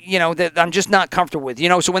know, that I'm just not comfortable with.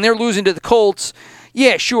 So when they're losing to the Colts,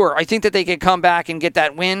 yeah, sure, I think that they could come back and get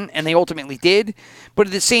that win, and they ultimately did. But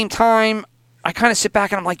at the same time, I kind of sit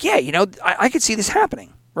back and I'm like, yeah, I could see this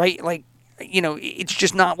happening, right? Like, it's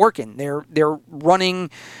just not working. They're running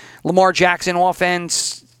Lamar Jackson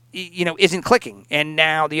offense, isn't clicking. And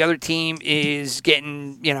now the other team is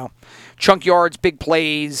getting, chunk yards, big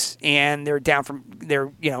plays, and they're down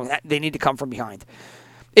they need to come from behind.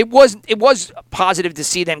 It was positive to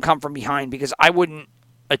see them come from behind because I wouldn't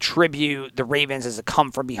attribute the Ravens as a come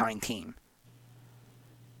from behind team.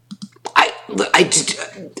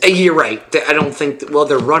 You're right. I don't think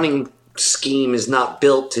their running scheme is not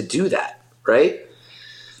built to do that, right?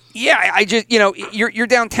 Yeah, I just you're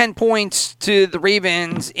down 10 points to the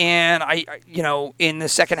Ravens, and in the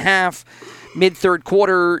second half, mid third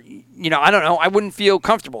quarter, I don't know, I wouldn't feel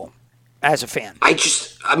comfortable as a fan.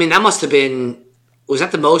 That must have been, was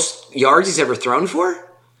that the most yards he's ever thrown for?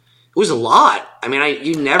 It was a lot. I mean,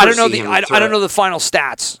 you never. I don't know the final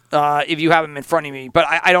stats if you have them in front of me, but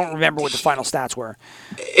I don't remember what the final stats were.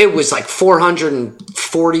 It was like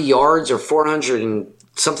 440 yards or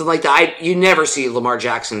 460 something like that. You never see Lamar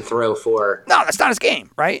Jackson throw for. No, that's not his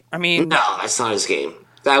game, right? I mean, no, that's not his game.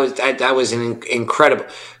 That was an incredible.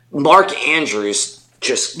 Mark Andrews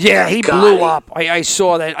just he blew up. I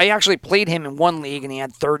saw that. I actually played him in one league, and he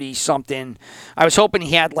had 30-something. I was hoping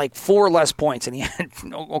he had like 4 less points, and he had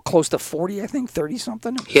close to 40, I think,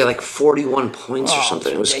 30-something. He had like 41 points or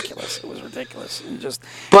something. It was ridiculous. It was ridiculous.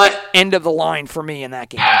 But end of the line for me in that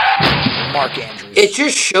game, Mark Andrews. It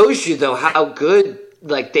just shows you, though, how good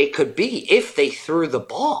like they could be if they threw the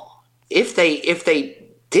ball. If they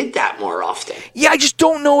did that more often. Yeah, I just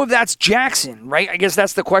don't know if that's Jackson, right? I guess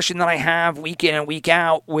that's the question that I have week in and week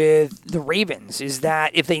out with the Ravens, is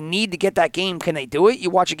that if they need to get that game, can they do it? You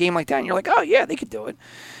watch a game like that and you're like, oh, yeah, they could do it.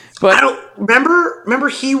 But I don't remember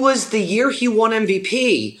he was the year he won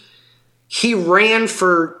MVP, he ran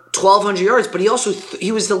for 1,200 yards, but he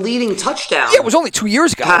was the leading touchdown. Yeah, it was only 2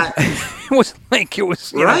 years ago. It was like you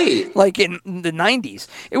right. know, like in the 90s.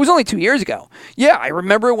 It was only 2 years ago. Yeah, I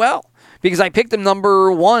remember it well. Because I picked him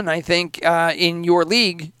number 1, I think, in your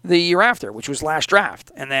league the year after, which was last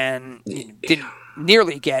draft, and then didn't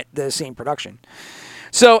nearly get the same production.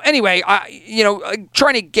 So anyway,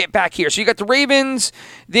 trying to get back here. So you got the Ravens,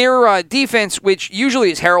 their defense, which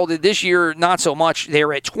usually is heralded this year, not so much.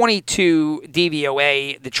 They're at 22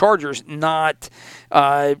 DVOA. The Chargers not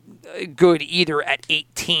good either at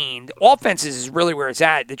 18. The offense is really where it's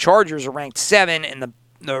at. The Chargers are ranked 7, and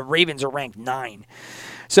the Ravens are ranked 9.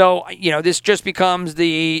 So, this just becomes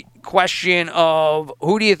the question of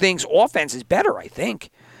who do you think's offense is better, I think.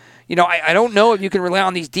 I don't know if you can rely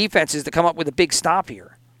on these defenses to come up with a big stop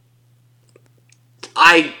here.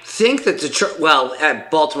 I think that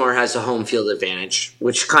Baltimore has a home field advantage,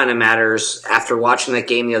 which kind of matters. After watching that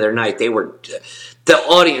game the other night, the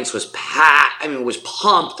audience was was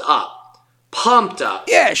pumped up.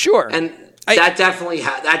 Yeah, sure. And that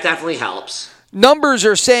definitely helps. Numbers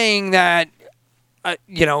are saying that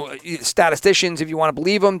statisticians, if you want to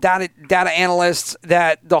believe them, data analysts,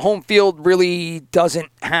 that the home field really doesn't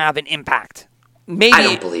have an impact. Maybe I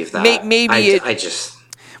don't believe that.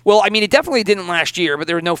 Well, it definitely didn't last year, but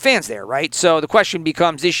there were no fans there, right? So the question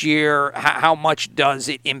becomes this year, how much does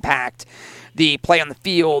it impact the play on the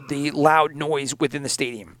field, the loud noise within the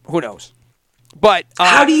stadium? Who knows? But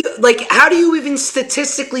how do you even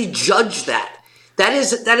statistically judge that? That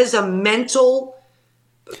is a mental.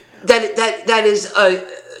 That is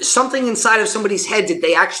something inside of somebody's head. Did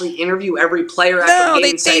they actually interview every player after the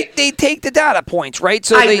game? They take the data points, right?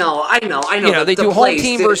 So I know. They do home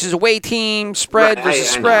team versus away team, spread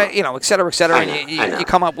versus spread, et cetera, and you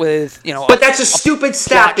come up with, But that's a stupid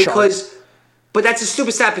stat because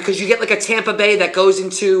you get like a Tampa Bay that goes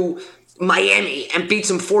into Miami and beats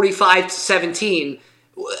them 45-17.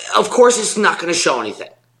 Of course, it's not going to show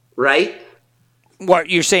anything, right?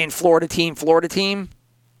 What you're saying, Florida team?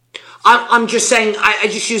 I'm just saying, I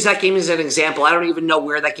just use that game as an example. I don't even know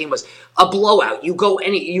where that game was. A blowout. You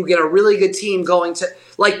get a really good team going to,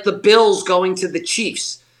 like the Bills going to the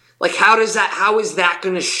Chiefs. Like, how is that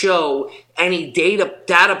going to show any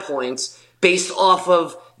data points based off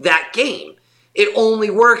of that game? It only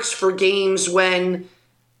works for games when,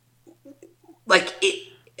 like,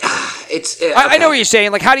 I know what you're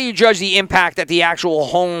saying. Like, how do you judge the impact that the actual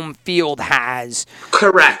home field has?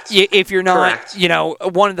 Correct. If you're not,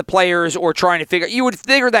 one of the players or trying to figure, you would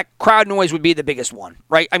figure that crowd noise would be the biggest one,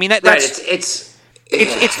 right? That's right.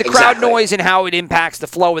 It's the crowd noise and how it impacts the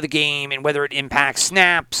flow of the game and whether it impacts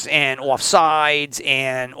snaps and offsides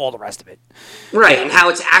and all the rest of it. Right, and how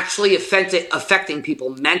it's actually affecting people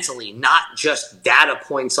mentally, not just data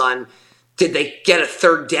points on. Did they get a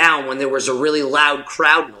third down when there was a really loud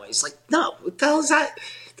crowd noise? Like, no, what the hell is that?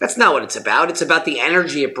 That's not what it's about. It's about the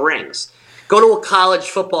energy it brings. Go to a college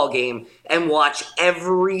football game and watch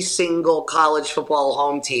every single college football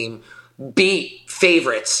home team beat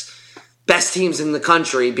favorites, best teams in the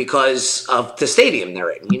country because of the stadium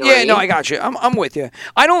they're in. What I mean? No, I got you. I'm with you.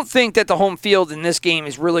 I don't think that the home field in this game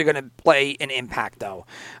is really going to play an impact, though.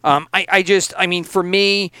 For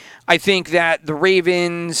me, I think that the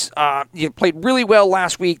Ravens played really well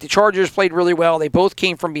last week. The Chargers played really well. They both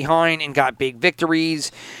came from behind and got big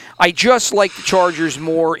victories. I just like the Chargers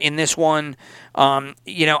more in this one. I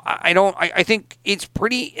think it's a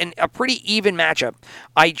pretty even matchup.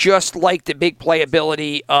 I just like the big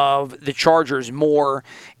playability of the Chargers more.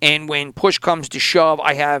 And when push comes to shove,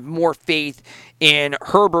 I have more faith in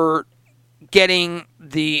Herbert getting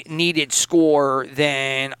the needed score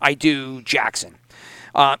than I do Jackson.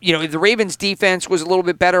 If the Ravens defense was a little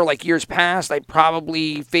bit better like years past, I'd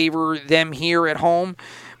probably favor them here at home.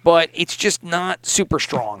 But it's just not super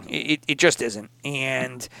strong. It just isn't.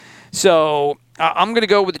 And So I'm going to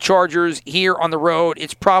go with the Chargers here on the road.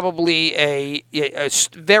 It's probably a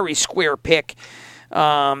very square pick.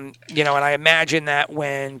 And I imagine that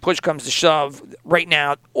when push comes to shove, right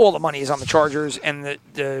now all the money is on the Chargers and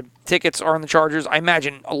the tickets are on the Chargers. I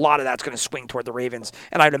imagine a lot of that's going to swing toward the Ravens,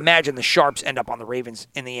 and I'd imagine the Sharps end up on the Ravens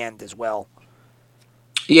in the end as well.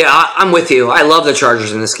 Yeah, I'm with you. I love the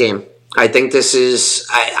Chargers in this game. I think this is.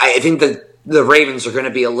 I think that the Ravens are going to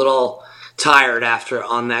be a little tired after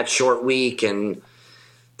on that short week, and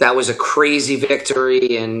that was a crazy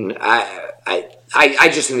victory. And I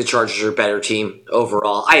just think the Chargers are a better team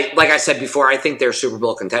overall. Like I said before, I think they're Super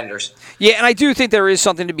Bowl contenders. Yeah, and I do think there is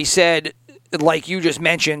something to be said, like you just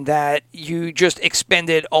mentioned, that you just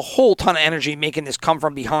expended a whole ton of energy making this come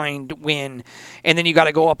from behind win, and then you got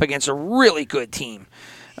to go up against a really good team.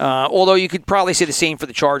 Although you could probably say the same for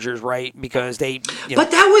the Chargers, right? Because they, But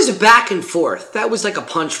that was back and forth. That was like a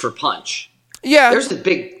punch for punch. Yeah, there's a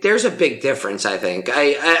big difference. I think.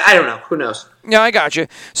 I don't know. Who knows? Yeah, I got you.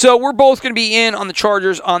 So we're both going to be in on the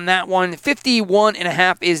Chargers on that one.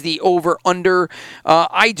 51.5 is the over/under.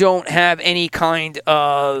 I don't have any kind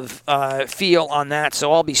of feel on that,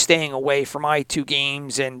 so I'll be staying away from my two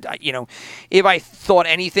games. And if I thought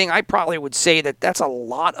anything, I probably would say that that's a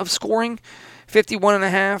lot of scoring.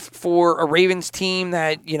 51.5 for a Ravens team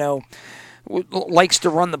that likes to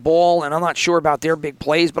run the ball, and I'm not sure about their big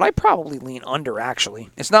plays, but I'd probably lean under, actually.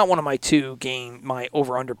 It's not one of my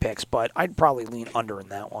over-under picks, but I'd probably lean under in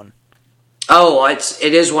that one. Oh, it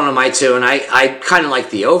is one of my two, and I kind of like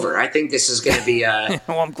the over. I think this is going to be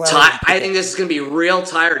I'm glad I think this is going to be real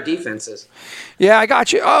tired defenses. Yeah, I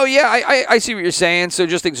got you. Oh, yeah, I see what you're saying. So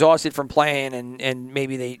just exhausted from playing, and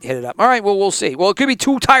maybe they hit it up. All right, well, we'll see. Well, it could be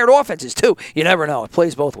two tired offenses, too. You never know. It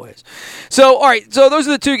plays both ways. So, all right, so those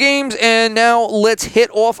are the two games, and now let's hit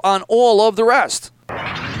off on all of the rest.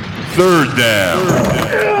 Third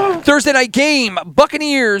down. Thursday night game,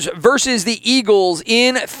 Buccaneers versus the Eagles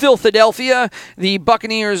in Philadelphia. The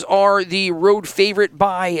Buccaneers are the road favorite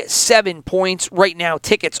by 7 points. Right now,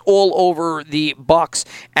 tickets all over the Bucs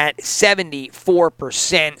at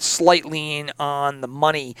 74%, slightly in on the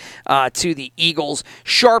money to the Eagles.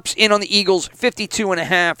 Sharps in on the Eagles,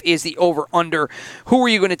 52.5 is the over-under. Who are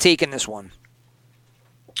you going to take in this one?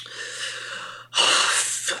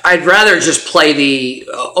 I'd rather just play the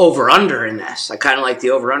over-under in this. I kind of like the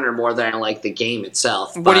over-under more than I like the game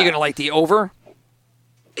itself. What are you going to like, the over?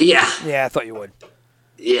 Yeah. Yeah, I thought you would.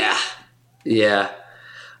 Yeah.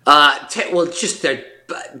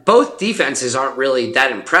 Both defenses aren't really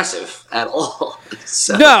that impressive at all.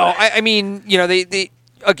 So. No, I mean, they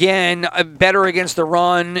again, better against the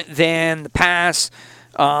run than the pass.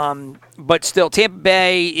 But still, Tampa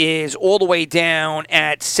Bay is all the way down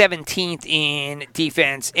at 17th in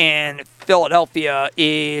defense, and Philadelphia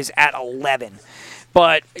is at 11.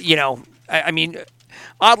 But, I mean,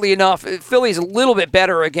 oddly enough, Philly's a little bit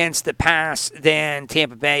better against the pass than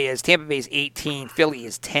Tampa Bay is. Tampa Bay is 18, Philly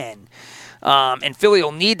is 10. And Philly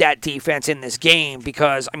will need that defense in this game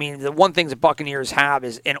because, I mean, the one thing the Buccaneers have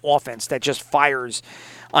is an offense that just fires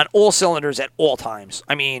on all cylinders at all times.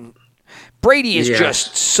 I mean, Brady is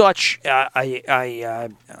just such, I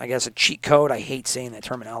guess, a cheat code. I hate saying that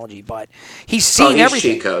terminology, but he's seen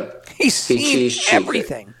everything. Cheat code. He's seen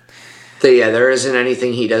everything. There isn't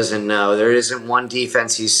anything he doesn't know. There isn't one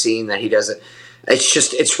defense he's seen that he doesn't.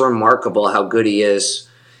 It's remarkable how good he is.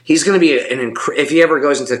 He's going to be if he ever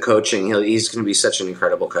goes into coaching, he's going to be such an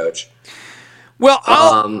incredible coach. Well,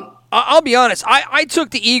 I'll be honest. I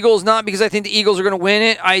took the Eagles not because I think the Eagles are going to win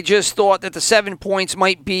it. I just thought that the 7 points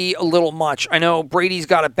might be a little much. I know Brady's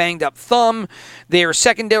got a banged-up thumb. Their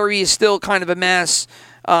secondary is still kind of a mess.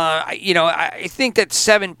 I think that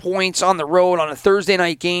 7 points on the road on a Thursday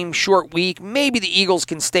night game, short week, maybe the Eagles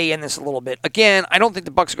can stay in this a little bit. Again, I don't think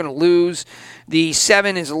the Bucs are going to lose. The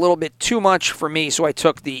 7 is a little bit too much for me, so I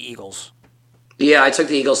took the Eagles. Yeah, I took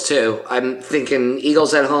the Eagles too. I'm thinking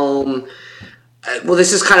Eagles at home. Well,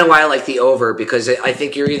 this is kind of why I like the over, because I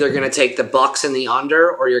think you're either going to take the Bucs in the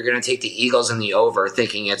under or you're going to take the Eagles in the over,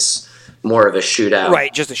 thinking it's more of a shootout.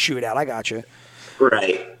 Right, just a shootout. I got you.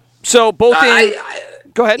 Right. So both in.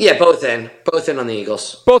 Go ahead. Yeah, both in. Both in on the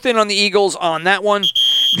Eagles. Both in on the Eagles on that one.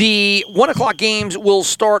 The 1 o'clock games will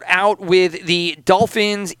start out with the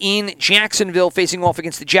Dolphins in Jacksonville facing off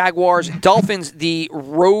against the Jaguars. Dolphins, the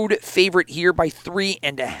road favorite here by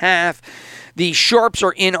 3.5. The Sharps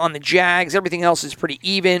are in on the Jags. Everything else is pretty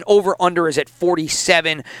even. Over-under is at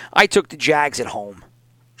 47. I took the Jags at home.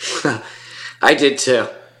 I did too.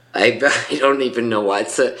 I don't even know why.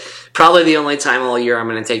 It's probably the only time all year I'm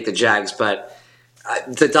going to take the Jags, but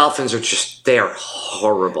The Dolphins they're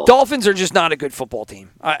horrible. Dolphins are just not a good football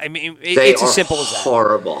team. I mean, it's as simple as that.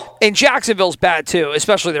 Horrible. And Jacksonville's bad too,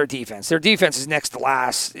 especially their defense. Their defense is next to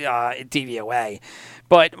last at DVOA.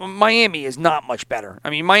 But Miami is not much better. I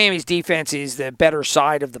mean, Miami's defense is the better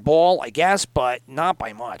side of the ball, I guess, but not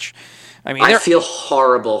by much. I feel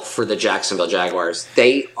horrible for the Jacksonville Jaguars.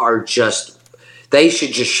 They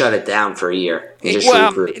should just shut it down for a year.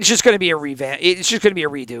 It's just going to be a revamp. It's just going to be a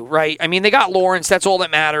redo, right? I mean, they got Lawrence. That's all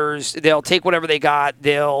that matters. They'll take whatever they got.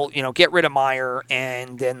 They'll, get rid of Meyer,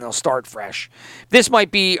 and then they'll start fresh. This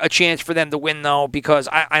might be a chance for them to win, though, because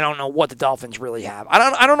I don't know what the Dolphins really have.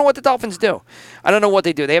 I don't know what the Dolphins do. I don't know what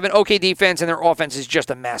they do. They have an okay defense, and their offense is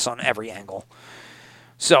just a mess on every angle.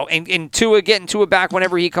 So, and Tua getting Tua back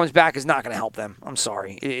whenever he comes back is not going to help them. I'm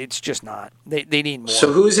sorry. It's just not. They need more.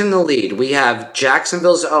 So who's in the lead? We have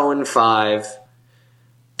Jacksonville's 0-5.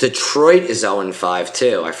 Detroit is 0-5,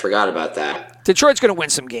 too. I forgot about that. Detroit's going to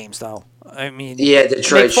win some games, though. I mean, yeah,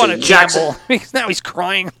 Detroit. Make fun of Campbell because now he's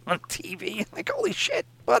crying on TV. Like, holy shit,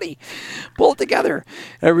 buddy, pull it together.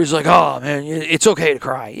 Everybody's like, oh man, it's okay to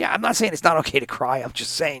cry. Yeah, I'm not saying it's not okay to cry. I'm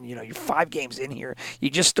just saying, you're 5 games in here. You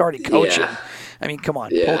just started coaching. Yeah. I mean, come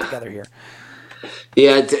on, pull it together here.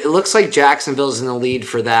 Yeah, it looks like Jacksonville's in the lead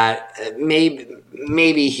for that.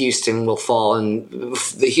 Maybe Houston will fall, and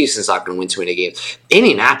Houston's not going to win too many games.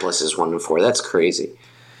 Indianapolis is 1-4. That's crazy.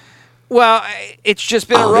 Well, it's just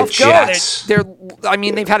been a rough go.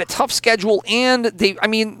 They've had a tough schedule, and they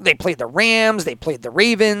played the Rams, they played the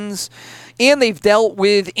Ravens, and they've dealt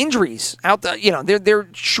with injuries out the. They're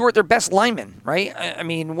short their best linemen, right? I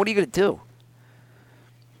mean, what are you going to do?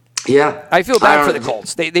 Yeah, I feel bad for the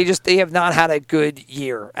Colts. They have not had a good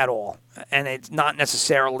year at all, and it's not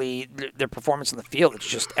necessarily their performance on the field. It's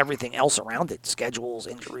just everything else around it: schedules,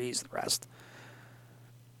 injuries, the rest.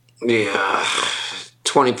 Yeah,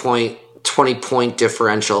 20-point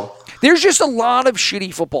differential. There's just a lot of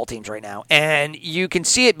shitty football teams right now, and you can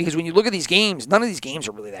see it because when you look at these games, none of these games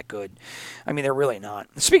are really that good. I mean, they're really not.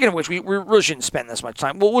 Speaking of which, we really shouldn't spend this much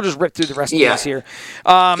time. We'll just rip through the rest of these here.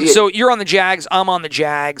 So you're on the Jags. I'm on the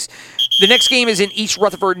Jags. The next game is in East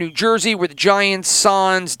Rutherford, New Jersey, where the Giants,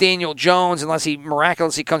 Sans, Daniel Jones, unless he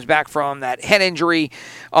miraculously comes back from that head injury,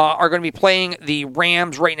 are going to be playing the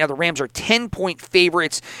Rams right now. The Rams are 10-point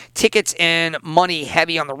favorites. Tickets and money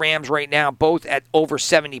heavy on the Rams right now, both at over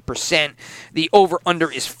 70%. The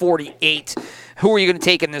over-under is 48. Who are you going to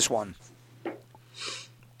take in this one?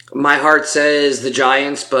 My heart says the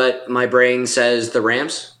Giants, but my brain says the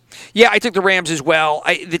Rams. Yeah, I took the Rams as well.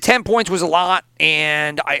 The 10 points was a lot,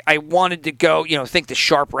 and I wanted to go, think the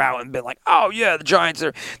sharp route and be like, oh, yeah, the Giants,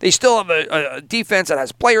 they still have a defense that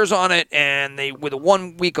has players on it, and with a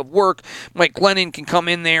 1 week of work, Mike Glennon can come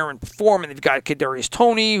in there and perform, and they've got Kadarius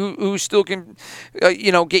Toney who still can,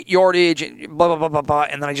 get yardage, and blah, blah, blah, blah, blah.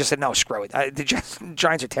 And then I just said, no, screw it. The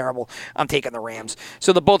Giants are terrible. I'm taking the Rams.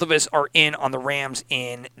 So the both of us are in on the Rams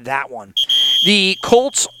in that one. The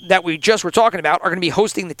Colts that we just were talking about are going to be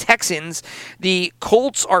hosting the Texans. The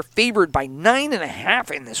Colts are favored by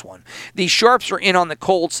 9.5 in this one. The Sharps are in on the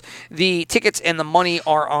Colts. The tickets and the money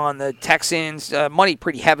are on the Texans. Money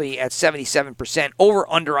pretty heavy at 77%.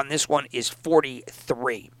 Over-under on this one is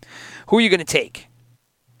 43. Who are you going to take?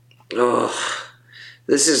 Ugh.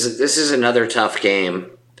 This is another tough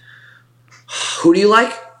game. Who do you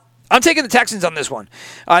like? I'm taking the Texans on this one.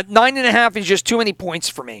 9.5 is just too many points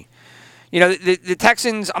for me. The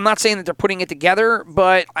Texans, I'm not saying that they're putting it together,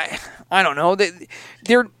 but I don't know.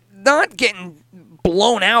 They're not getting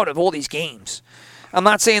blown out of all these games. I'm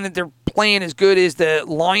not saying that they're playing as good as the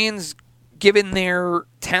Lions, given their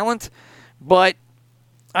talent, but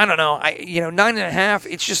I don't know. 9.5,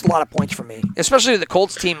 it's just a lot of points for me, especially the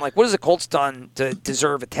Colts team. Like, what has the Colts done to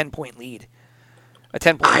deserve a 10-point lead? A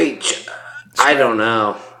 10-point lead? I don't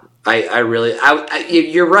know.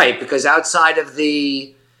 You're right, because outside of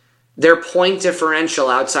their point differential,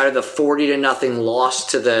 outside of the 40-0 loss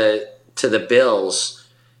to the Bills,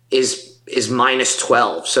 is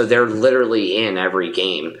 -12. So they're literally in every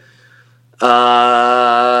game.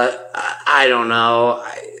 I don't know.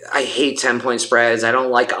 I hate 10-point spreads. I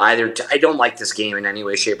don't like either. I don't like this game in any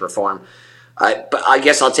way, shape, or form. But I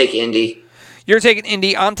guess I'll take Indy. You're taking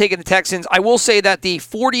Indy. I'm taking the Texans. I will say that the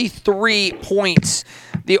 43 points,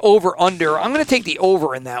 the over-under, I'm going to take the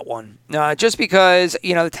over in that one. Just because,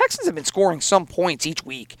 the Texans have been scoring some points each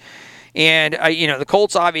week. And, the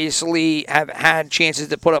Colts obviously have had chances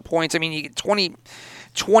to put up points. I mean, you get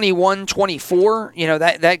 21, 24,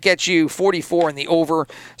 that gets you 44 in the over.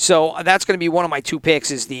 So that's going to be one of my two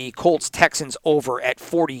picks is the Colts-Texans over at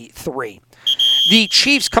 43. The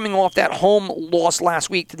Chiefs, coming off that home loss last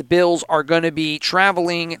week to the Bills, are going to be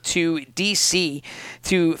traveling to D.C.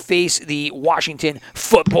 to face the Washington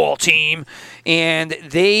football team, and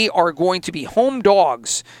they are going to be home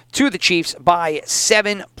dogs to the Chiefs by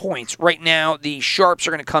 7 points. Right now, the Sharps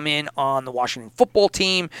are going to come in on the Washington football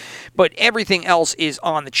team, but everything else is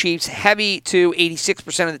on the Chiefs. Heavy to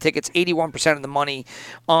 86% of the tickets, 81% of the money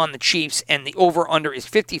on the Chiefs, and the over-under is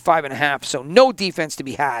 55.5, so no defense to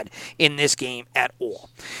be had in this game at all.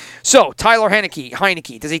 So, Tyler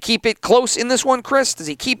Heineke, does he keep it close in this one, Chris? Does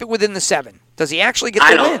he keep it within the 7? Does he actually get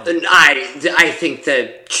the win? I think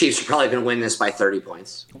the Chiefs are probably going to win this by 30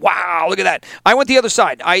 points. Wow, look at that. I went the other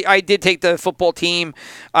side. I did take the football team.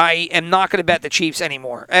 I am not going to bet the Chiefs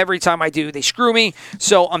anymore. Every time I do, they screw me,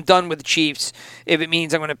 so I'm done with the Chiefs if it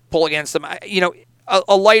means I'm going to pull against them.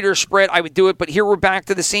 A lighter spread, I would do it, but here we're back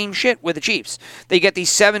to the same shit with the Chiefs. They get these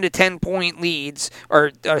 7 to 10 point leads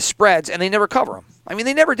or spreads, and they never cover them. I mean,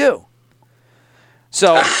 they never do.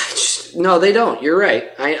 So no, they don't. You're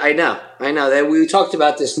right. I know. That we talked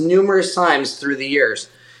about this numerous times through the years.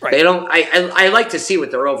 Right. They don't. I like to see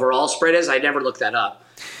what their overall spread is. I never looked that up,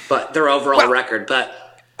 but their overall record. But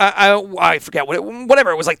I forget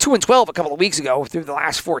whatever it was, like 2-12 a couple of weeks ago through the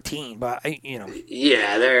last 14. But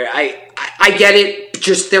yeah, I get it.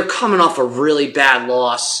 Just they're coming off a really bad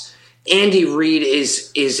loss. Andy Reid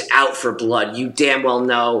is out for blood. You damn well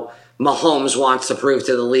know Mahomes wants to prove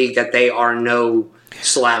to the league that they are no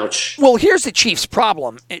slouch. Well, here's the Chiefs'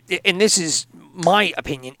 problem, and this is my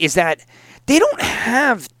opinion, is that they don't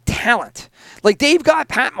have talent. Like, they've got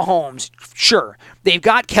Pat Mahomes, sure. They've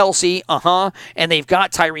got Kelsey, and they've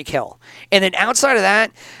got Tyreek Hill. And then outside of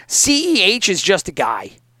that, CEH is just a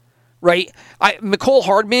guy, right? McCole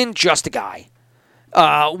Hardman, just a guy.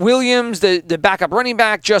 Williams, the backup running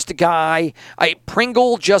back, just a guy.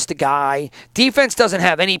 Pringle, just a guy. Defense doesn't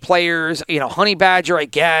have any players. Honey Badger, I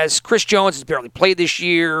guess. Chris Jones has barely played this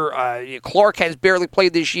year. Clark has barely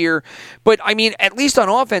played this year. But, I mean, at least on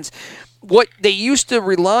offense, what they used to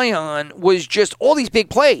rely on was just all these big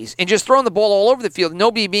plays and just throwing the ball all over the field,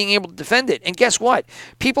 nobody being able to defend it. And guess what?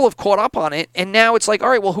 People have caught up on it, and now it's like, all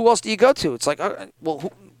right, well, who else do you go to? It's like,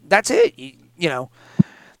 that's it.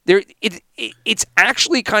 It's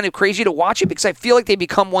actually kind of crazy to watch it because I feel like they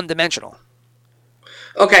become one-dimensional.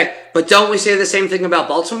 Okay, but don't we say the same thing about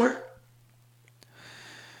Baltimore?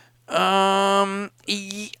 I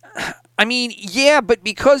mean, yeah, but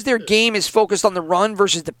because their game is focused on the run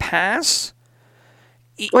versus the pass.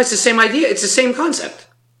 Well, it's the same idea. It's the same concept.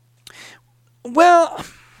 Well,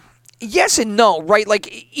 yes and no, right?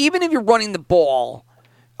 Like, even if you're running the ball,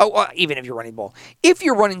 if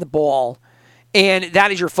you're running the ball, and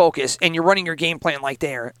that is your focus, and you're running your game plan like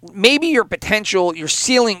there, maybe your potential, your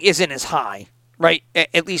ceiling isn't as high, right?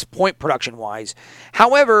 At least point production-wise.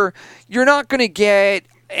 However, you're not going to get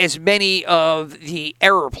as many of the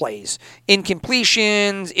error plays,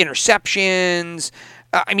 incompletions, interceptions.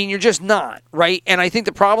 I mean, you're just not, right? And I think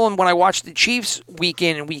the problem when I watch the Chiefs week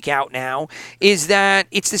in and week out now is that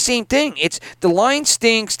it's the same thing. It's the line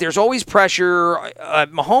stinks. There's always pressure.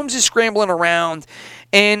 Mahomes is scrambling around,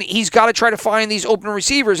 and he's got to try to find these open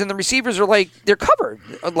receivers, and the receivers are like, they're covered,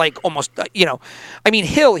 like almost, I mean,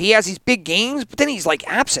 Hill, he has these big games, but then he's like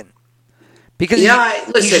absent because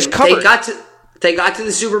he's just covered. They got to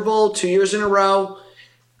the Super Bowl 2 years in a row.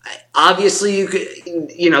 Obviously, you could,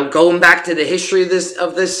 going back to the history of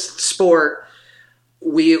this sport,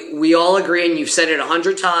 we all agree, and you've said it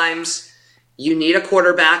 100 times. You need a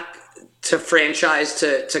quarterback to franchise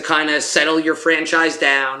to kind of settle your franchise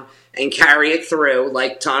down and carry it through,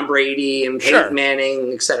 like Tom Brady and Peyton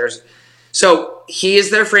Manning, etc. So he is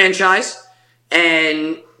their franchise,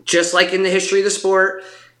 and just like in the history of the sport,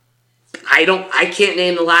 I can't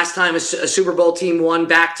name the last time a Super Bowl team won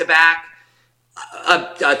back-to-back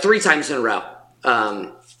 3 times in a row.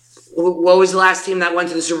 What was the last team that went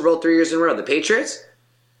to the Super Bowl 3 years in a row? The Patriots?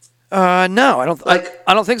 No, I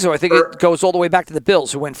don't think so. I think it goes all the way back to the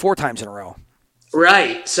Bills, who went 4 times in a row.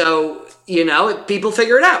 Right. So, people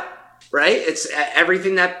figure it out, right? It's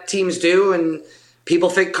everything that teams do, and people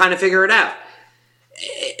kind of figure it out.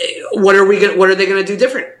 What are they going to do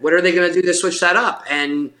different? What are they going to do to switch that up?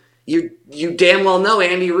 And you damn well know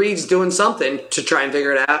Andy Reid's doing something to try and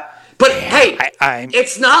figure it out. But hey,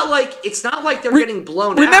 it's not like they're getting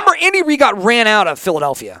blown out. Remember, Andy Reid got ran out of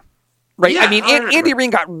Philadelphia, right? Yeah, I mean, Andy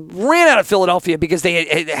Reid got ran out of Philadelphia because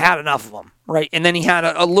they had enough of them, right? And then he had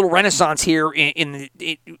a little renaissance here in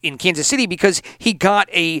Kansas City because he got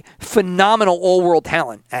a phenomenal all-world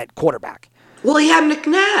talent at quarterback. Well, he had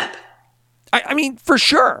McNabb. I mean, for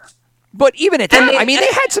sure. But even at that, they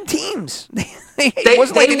had some teams. It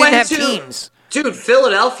wasn't like they didn't have teams. Dude,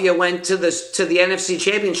 Philadelphia went to the NFC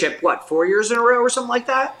Championship, 4 years in a row or something like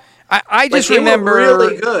that? I just they remember were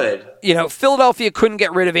really good. Philadelphia couldn't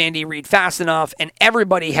get rid of Andy Reid fast enough, and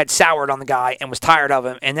everybody had soured on the guy and was tired of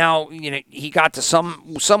him. And now, he got to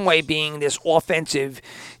some way being this offensive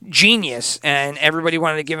genius, and everybody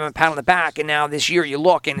wanted to give him a pat on the back. And now this year you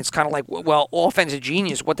look, and it's kind of like, well, offensive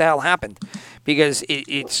genius, what the hell happened? Because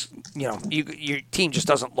it's your team just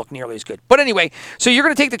doesn't look nearly as good. But anyway, so you're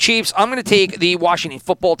going to take the Chiefs. I'm going to take the Washington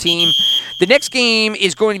football team. The next game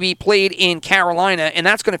is going to be played in Carolina, and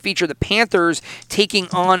that's going to feature the Panthers taking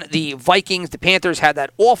on the Vikings. The Panthers had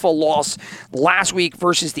that awful loss last week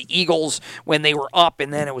versus the Eagles when they were up,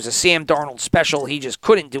 and then it was a Sam Darnold special. He just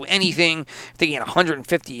couldn't do anything. I think he had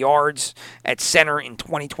 150 yards at center in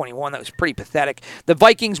 2021. That was pretty pathetic. The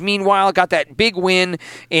Vikings, meanwhile, got that big win,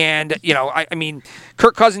 and, I mean,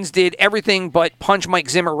 Kirk Cousins did everything but punch Mike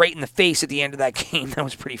Zimmer right in the face at the end of that game. That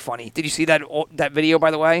was pretty funny. Did you see that video,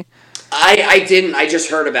 by the way? I didn't. I just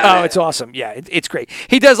heard about it. Oh, it's awesome. Yeah, it's great.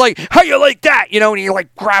 He does how you like that? And he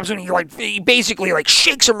grabs him and he basically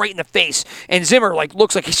shakes him right in the face. And Zimmer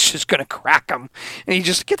looks like he's just gonna crack him. And he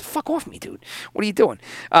just, get the fuck off me, dude. What are you doing?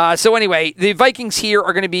 So anyway, the Vikings here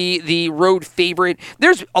are gonna be the road favorite.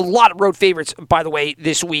 There's a lot of road favorites, by the way,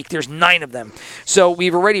 this week. There's 9 of them. So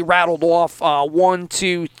we've already rattled off 1,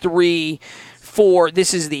 2, 3, 4.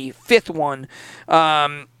 This is the 5th one.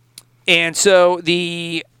 And so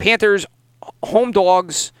the Panthers, home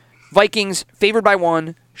dogs, Vikings favored by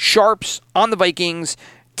 1, sharps on the Vikings,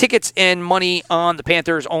 tickets and money on the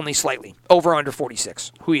Panthers only slightly, over under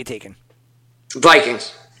 46. Who are you taking?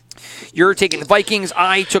 Vikings. You're taking the Vikings.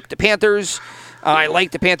 I took the Panthers. I like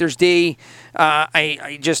the Panthers D.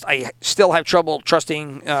 I still have trouble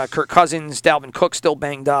trusting Kirk Cousins. Dalvin Cook still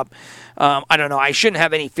banged up. I don't know. I shouldn't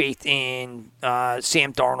have any faith in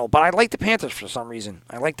Sam Darnold, but I like the Panthers for some reason.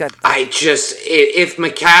 I like that. If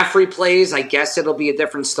McCaffrey plays, I guess it'll be a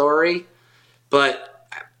different story. But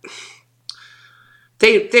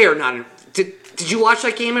they are not. Did you watch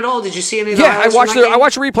that game at all? Did you see any of the highlights? I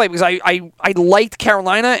watched the replay because I liked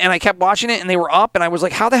Carolina and I kept watching it and they were up and I was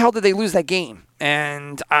like, how the hell did they lose that game?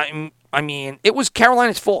 And I mean, it was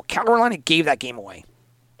Carolina's fault. Carolina gave that game away.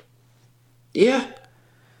 Yeah.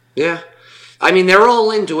 I mean, they're all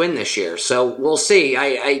in to win this year, so we'll see.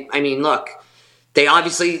 I mean, look,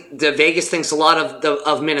 the Vegas thinks a lot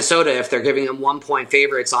of Minnesota if they're giving them 1-point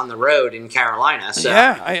favorites on the road in Carolina. So.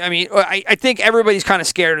 Yeah, I think everybody's kind of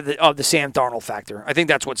scared of the Sam Darnold factor. I think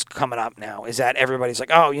that's what's coming up now is that everybody's like,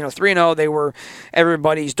 3-0, they were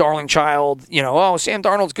everybody's darling child. Sam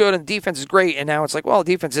Darnold's good and the defense is great, and now it's like, well,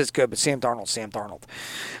 the defense is good, but Sam Darnold's Sam Darnold.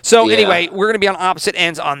 So anyway, we're going to be on opposite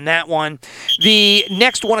ends on that one. The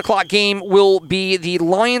next 1:00 game will be the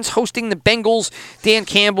Lions hosting the Bengals. Dan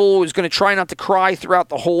Campbell is going to try not to cry throughout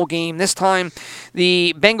the whole game. This time,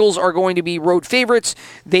 the Bengals are going to be road favorites.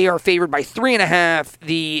 They are favored by 3.5.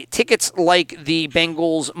 The tickets like the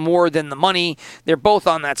Bengals more than the money. They're both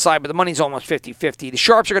on that side, but the money's almost 50-50. The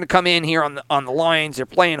Sharps are going to come in here on the Lions. They're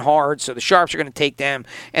playing hard, so the Sharps are going to take them,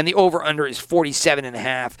 and the over-under is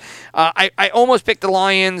 47.5. I almost picked the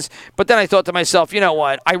Lions, but then I thought to myself, you know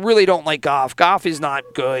what? I really don't like Goff. Goff is not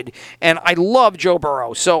good, and I love Joe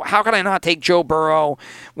Burrow. So how can I not take Joe Burrow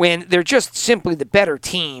when they're just simply the better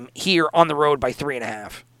team here on the road by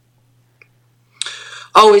 3.5?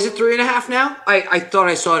 Oh, is it 3.5 now? I thought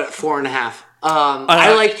I saw it at 4.5.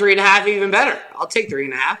 I like 3.5 even better. I'll take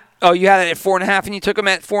 3.5. Oh, you had it at 4.5 and you took them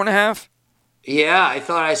at 4.5? Yeah, I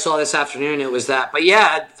thought I saw this afternoon it was that. But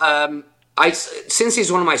yeah, since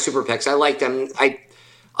he's one of my super picks, I like them.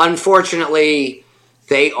 Unfortunately,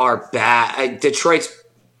 they are bad. Detroit's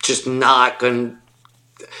just not going.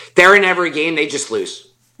 They're in every game. They just lose.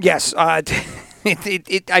 Yes.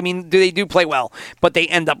 They do play well, but they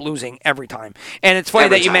end up losing every time. And it's funny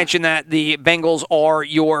that you mentioned that the Bengals are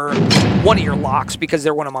one of your locks because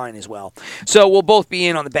they're one of mine as well. So we'll both be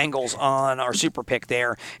in on the Bengals on our super pick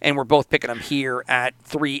there, and we're both picking them here at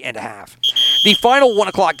 3.5. The final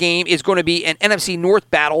 1:00 game is going to be an NFC North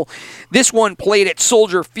battle. This one played at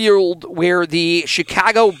Soldier Field, where the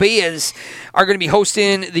Chicago Bears are going to be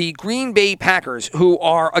hosting the Green Bay Packers, who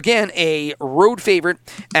are, again, a road favorite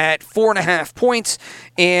at 4.5 points.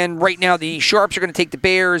 And right now the Sharps are going to take the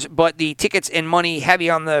Bears, but the tickets and money heavy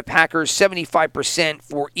on the Packers, 75%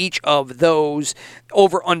 for each of those.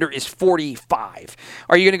 Over-under is 45.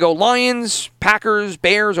 Are you going to go Lions, Packers,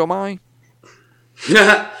 Bears, oh my?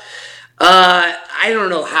 I don't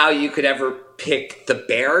know how you could ever pick the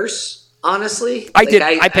Bears, honestly. I did.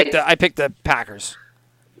 I picked the Packers.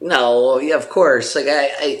 No, yeah, of course.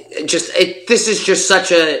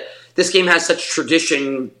 This game has such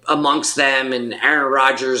tradition amongst them, and Aaron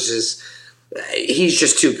Rodgers is He's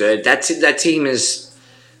just too good. That team is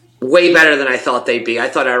way better than I thought they'd be. I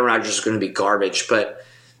thought Aaron Rodgers was going to be garbage, but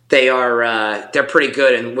they're pretty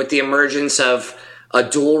good. And with the emergence of a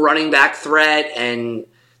dual running back threat and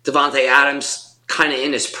Devontae Adams kind of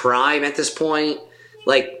in his prime at this point,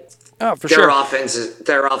 their offense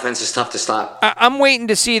is tough to stop. I'm waiting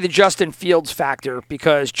to see the Justin Fields factor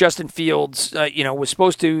because Justin Fields, was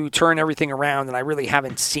supposed to turn everything around, and I really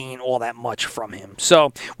haven't seen all that much from him.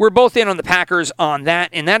 So we're both in on the Packers on that,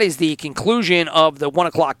 and that is the conclusion of the 1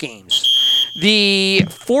 o'clock games. The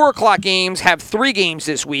 4 o'clock games have 3 games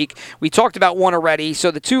this week. We talked about one already,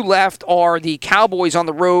 so the 2 left are the Cowboys on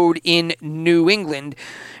the road in New England.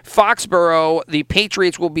 Foxborough, the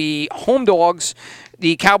Patriots will be home dogs.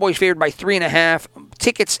 The Cowboys favored by 3.5.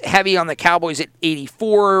 Tickets heavy on the Cowboys at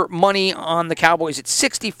 84. Money on the Cowboys at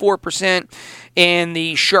 64%. And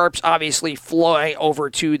the Sharps obviously fly over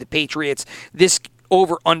to the Patriots. This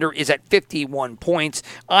over-under is at 51 points.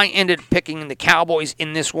 I ended up picking the Cowboys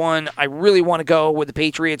in this one. I really want to go with the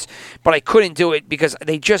Patriots, but I couldn't do it because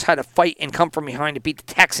they just had to fight and come from behind to beat the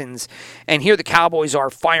Texans. And here the Cowboys are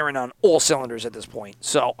firing on all cylinders at this point.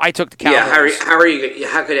 So I took the Cowboys. Yeah,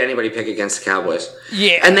 how could anybody pick against the Cowboys?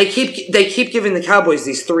 Yeah. And they keep giving the Cowboys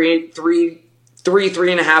these 3.5,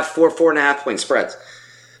 4.5 point spreads.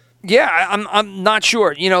 Yeah, I'm not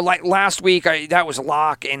sure. Like last week, that was a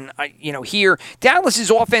lock, and here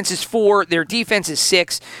Dallas's offense is 4, their defense is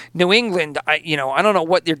 6. New England, I don't know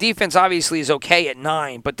what their defense obviously is okay at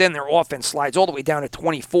 9, but then their offense slides all the way down to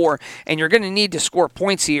 24, and you're going to need to score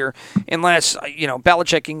points here unless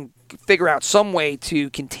Belichick can figure out some way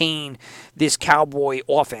to contain this Cowboy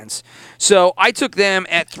offense. So I took them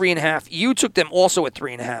at 3.5. You took them also at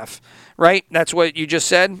 3.5. Right? That's what you just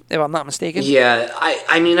said, if I'm not mistaken? Yeah,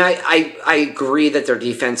 I agree that their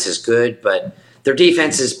defense is good, but their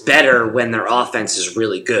defense is better when their offense is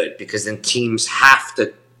really good because then teams have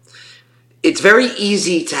to – it's very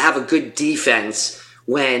easy to have a good defense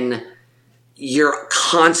when your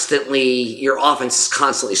offense is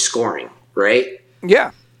constantly scoring, right?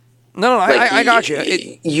 Yeah. No, I got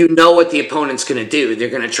you. You know what the opponent's going to do. They're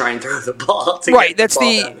going to try and throw the ball. Right. That's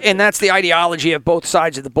the ideology of both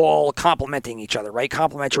sides of the ball complementing each other. Right.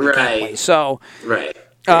 Complementary gameplay. So. Right.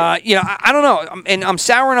 I don't know, and I'm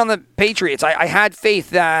souring on the Patriots. I had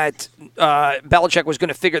faith that Belichick was going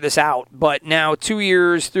to figure this out, but now 2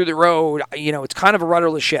 years through the road, it's kind of a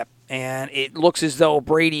rudderless ship, and it looks as though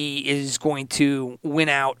Brady is going to win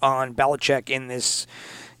out on Belichick in this.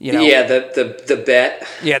 Yeah, the bet.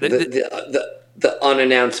 Yeah, the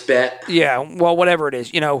unannounced bet. Yeah, well, whatever it is,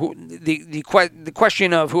 the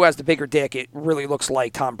question of who has the bigger dick, it really looks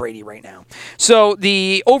like Tom Brady right now. So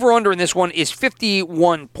the over/under in this one is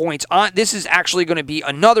 51 points. This is actually going to be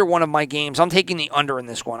another one of my games. I'm taking the under in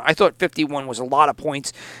this one. I thought 51 was a lot of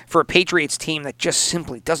points for a Patriots team that just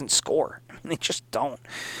simply doesn't score. They just don't.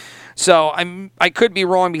 So I could be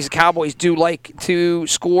wrong because the Cowboys do like to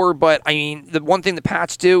score, but the one thing the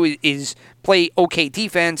Pats do is play okay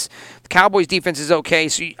defense. The Cowboys' defense is okay,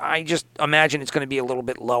 so I just imagine it's going to be a little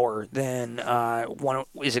bit lower than one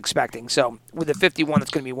is expecting. So with the 51, it's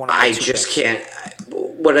going to be one of my two picks. Can't.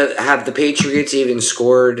 Have the Patriots even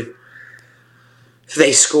scored?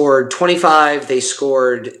 They scored 25, they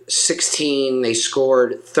scored 16, they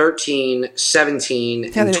scored 13, 17,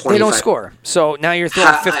 and 25. They don't score. So now you're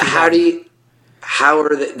throwing 50. How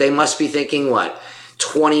are they must be thinking what?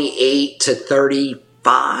 28 to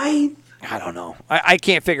 35? I don't know. I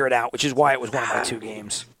can't figure it out, which is why it was one of my 2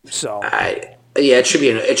 games. So it should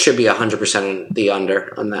be 100% the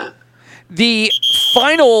under on that. The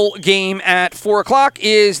final game at 4 o'clock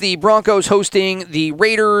is the Broncos hosting the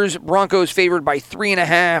Raiders. Broncos favored by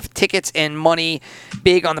 3.5. Tickets and money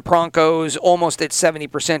big on the Broncos, almost at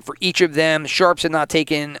 70% for each of them. Sharps have not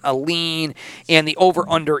taken a lean, and the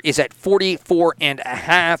over-under is at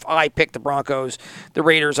 44.5. I picked the Broncos. The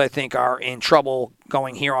Raiders, I think, are in trouble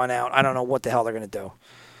going here on out. I don't know what the hell they're going to do.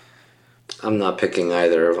 I'm not picking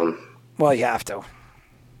either of them. Well, you have to.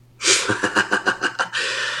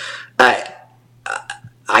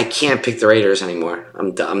 I can't pick the Raiders anymore.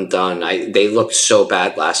 I'm done. They looked so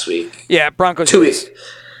bad last week. Yeah, Broncos. 2 weeks.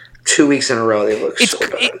 2 weeks in a row, they look so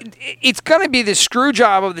bad. It's going to be the screw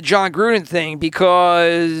job of the John Gruden thing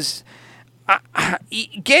because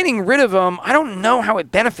getting rid of him, I don't know how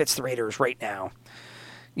it benefits the Raiders right now.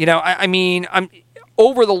 I'm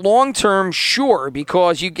over the long term, sure,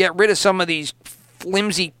 because you get rid of some of these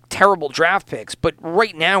flimsy, terrible draft picks. But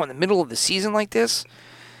right now, in the middle of the season like this.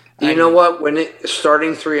 You know what? When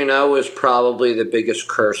starting 3-0 was probably the biggest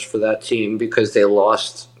curse for that team because they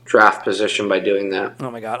lost draft position by doing that.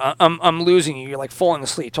 Oh my God, I'm losing you. You're like falling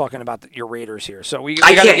asleep talking about your Raiders here. So we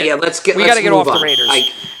I gotta can't. get, Yeah, let's get. We got to get off the Raiders.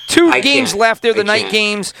 Two games left. They're the night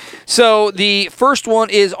games. So the first one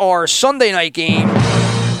is our Sunday night game,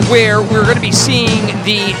 where we're going to be seeing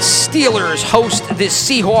the Steelers host the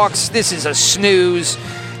Seahawks. This is a snooze.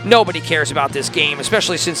 Nobody cares about this game,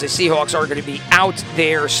 especially since the Seahawks are going to be out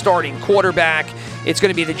their starting quarterback. It's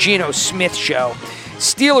going to be the Geno Smith show.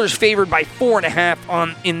 Steelers favored by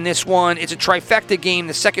 4.5 in this one. It's a trifecta game,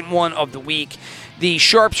 the second one of the week. The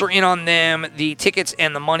Sharps are in on them. The tickets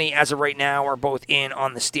and the money as of right now are both in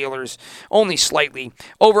on the Steelers, only slightly.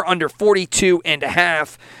 Over under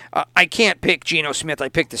 42.5. I can't pick Geno Smith. I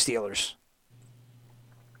picked the Steelers.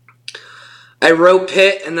 I wrote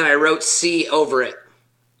Pitt and then I wrote C over it.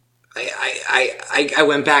 I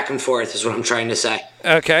went back and forth is what I'm trying to say.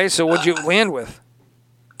 Okay, so what'd you land with?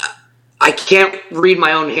 I can't read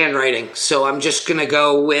my own handwriting, so I'm just going to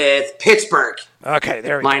go with Pittsburgh. Okay,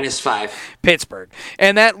 there we go. -5. Pittsburgh.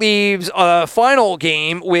 And that leaves a final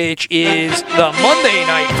game, which is the Monday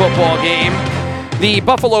night football game. The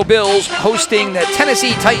Buffalo Bills hosting the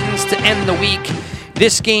Tennessee Titans to end the week.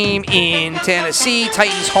 This game in Tennessee,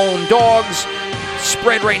 Titans home dogs.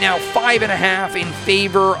 Spread right now 5.5 in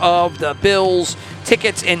favor of the Bills.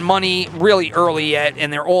 Tickets and money really early yet,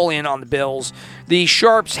 and they're all in on the Bills. The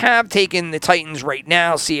Sharps have taken the Titans right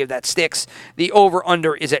now. See if that sticks. The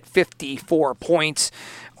over-under is at 54 points.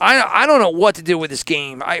 I don't know what to do with this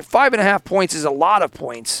game. 5.5 points is a lot of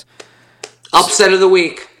points. Upset of the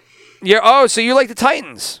week. Yeah. Oh, so you like the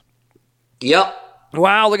Titans? Yep.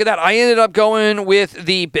 Wow, look at that. I ended up going with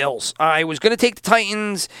the Bills. I was going to take the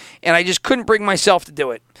Titans, and I just couldn't bring myself to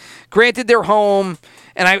do it. Granted, they're home,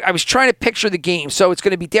 and I was trying to picture the game. So it's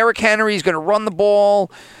going to be Derrick Henry. He's going to run the ball,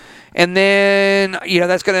 and then,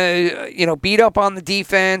 that's going to, beat up on the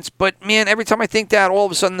defense. But, man, every time I think that, all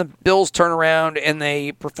of a sudden the Bills turn around, and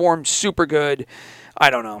they perform super good. I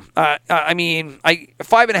don't know.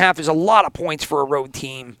 5.5 is a lot of points for a road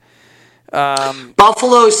team.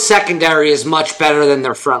 Buffalo's secondary is much better than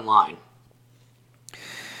their front line.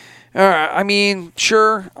 All right.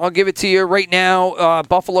 Sure, I'll give it to you. Right now,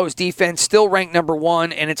 Buffalo's defense still ranked number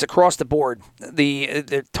 1, and it's across the board.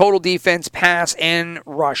 The total defense, pass, and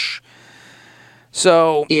rush.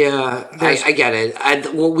 So yeah, I get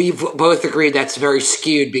it. We've both agreed that's very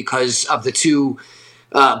skewed because of the two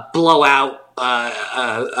blowout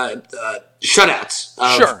shutouts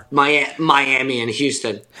of Miami and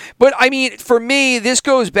Houston. But, for me, this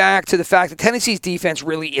goes back to the fact that Tennessee's defense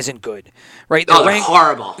really isn't good, right? They're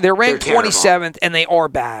horrible. They're ranked 27th, and they are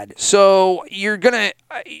bad. So you're going to,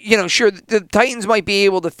 sure, the Titans might be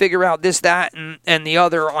able to figure out this, that, and the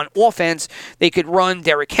other on offense. They could run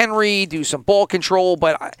Derrick Henry, do some ball control,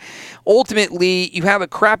 but ultimately you have a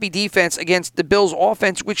crappy defense against the Bills'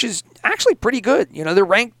 offense, which is actually pretty good. They're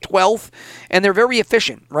ranked 12th, and they're very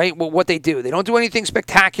efficient, right, with what they do. They don't do anything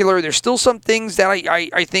spectacular. There's still some things that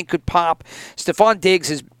I think could pop. Stephon Diggs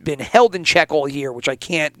has been held in check all year, which I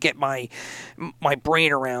can't get my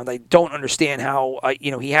brain around. I don't understand how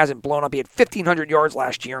he hasn't blown up. He had 1,500 yards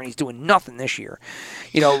last year, and he's doing nothing this year.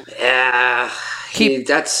 That's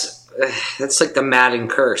like the Madden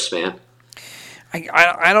curse, man.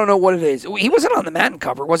 I don't know what it is. He wasn't on the Madden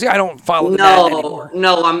cover, was he? I don't follow the Madden anymore.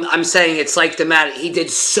 No, I'm saying it's like the Madden. He did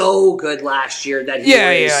so good last year that he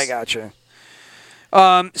Yeah, I gotcha.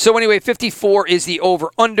 So anyway, 54 is the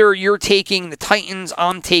over-under. You're taking the Titans.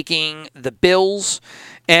 I'm taking the Bills.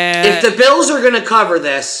 And if the Bills are going to cover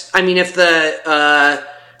this, if the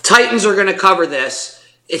Titans are going to cover this,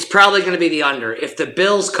 it's probably going to be the under. If the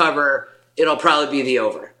Bills cover, it'll probably be the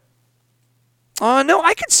over. No,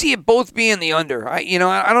 I could see it both being the under. I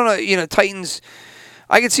don't know. Titans.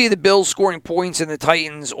 I could see the Bills scoring points and the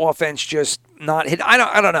Titans' offense just not hit.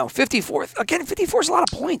 I don't know. 54th again. 54 is a lot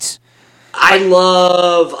of points. I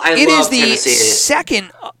love the Tennessee.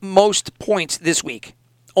 Second most points this week,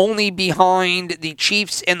 only behind the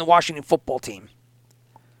Chiefs and the Washington football team.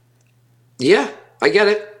 Yeah, I get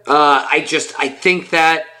it. I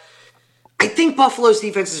think Buffalo's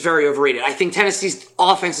defense is very overrated. I think Tennessee's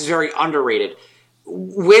offense is very underrated.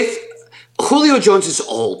 With Julio Jones is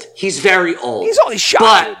old. He's very old. He's only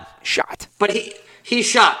shot. But he's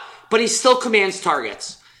shot. But he still commands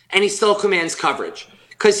targets. And he still commands coverage.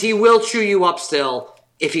 Because he will chew you up still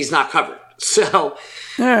if he's not covered. So,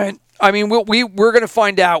 all right. We're going to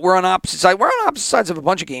find out. We're on opposite sides. We're on opposite sides of a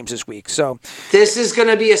bunch of games this week. So this is going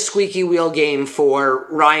to be a squeaky wheel game for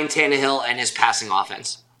Ryan Tannehill and his passing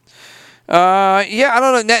offense. Yeah, I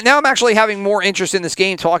don't know. Now I'm actually having more interest in this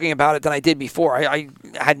game talking about it than I did before. I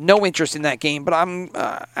had no interest in that game, but I'm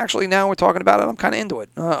actually now we're talking about it. I'm kind of into it.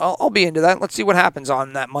 I'll be into that. Let's see what happens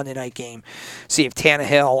on that Monday night game. See if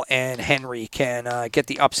Tannehill and Henry can get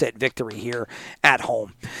the upset victory here at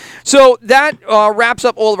home. So that wraps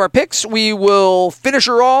up all of our picks. We will finish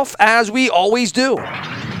her off as we always do.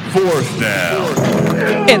 Fourth down.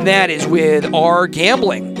 And that is with our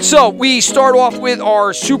gambling. So we start off with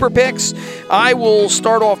our super picks. I will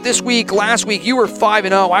start off this week. Last week you were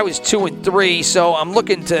 5-0. I was 2-3. So I'm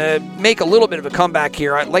looking to make a little bit of a comeback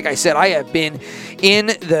here. Like I said, I have been in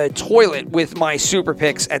the toilet with my super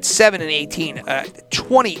picks at 7-18,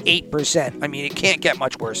 28%. I mean, it can't get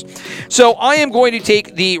much worse. So I am going to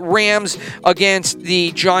take the Rams against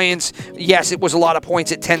the Giants. Yes, it was a lot of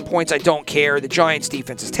points at 10 points. I don't care. The Giants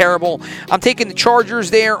defense is terrible. I'm taking the Chargers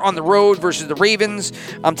there on the road versus the Ravens.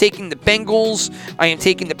 I'm taking the Bengals. I am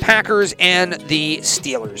taking the Packers and the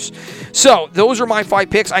Steelers. So those are my 5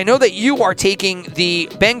 picks. I know that you are taking the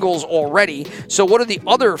Bengals already. So what are the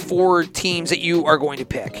other 4 teams that you are going to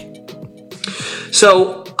pick?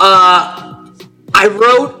 So I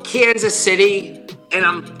wrote Kansas City, and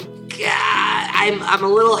I'm a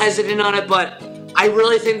little hesitant on it, but I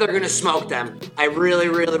really think they're going to smoke them. I really,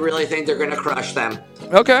 really, really think they're going to crush them.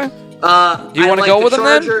 Okay. Do you want to go with them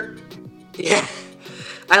then? Yeah.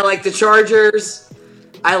 I like the Chargers.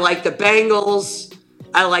 I like the Bengals.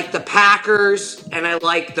 I like the Packers, and I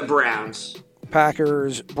like the Browns.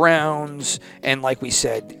 Packers, Browns, and like we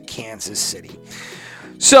said, Kansas City.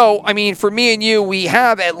 So, I mean, for me and you, we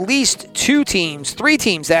have at least 3 teams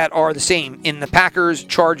that are the same in the Packers,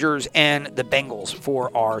 Chargers, and the Bengals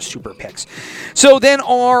for our super picks. So then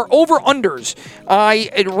our over-unders.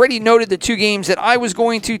 I had already noted the 2 games that I was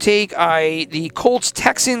going to take. The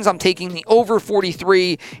Colts-Texans, I'm taking the over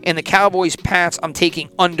 43, and the Cowboys-Pats, I'm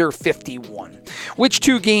taking under 51. Which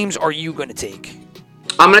 2 games are you going to take?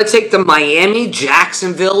 I'm going to take the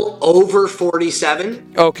Miami-Jacksonville over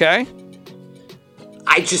 47. Okay.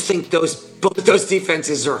 I just think both those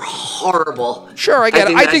defenses are horrible. Sure, I get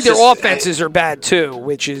it. I think their offenses are bad too,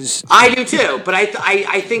 which is... I do too, but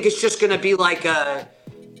I think it's just going to be like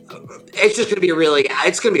it's going to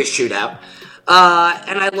be a shootout.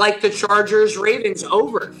 And I like the Chargers-Ravens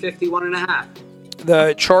over 51.5.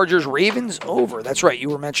 The Chargers-Ravens over. That's right. You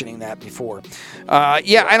were mentioning that before.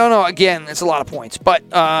 Yeah, I don't know. Again, it's a lot of points, but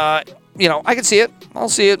I can see it. I'll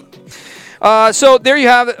see it. So there you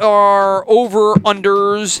have our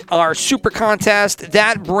over-unders, our super contest.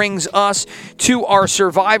 That brings us to our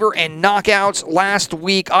Survivor and knockouts. Last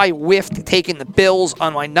week, I whiffed taking the Bills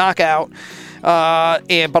on my knockout, but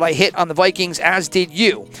I hit on the Vikings, as did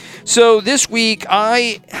you. So this week,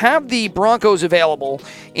 I have the Broncos available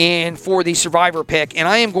for the Survivor pick, and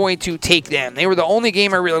I am going to take them. They were the only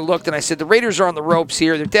game I really looked, and I said the Raiders are on the ropes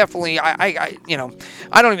here. They're definitely, I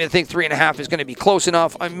don't even think 3.5 is going to be close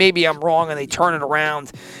enough. Maybe I'm wrong, and they turn it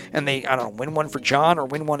around, and they, win one for John or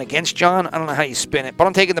win one against John. I don't know how you spin it, but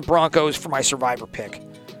I'm taking the Broncos for my Survivor pick.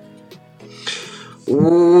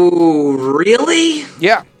 Ooh, really?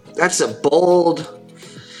 Yeah. That's a bold...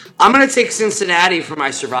 I'm going to take Cincinnati for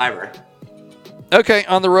my Survivor. Okay,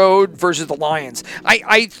 on the road versus the Lions.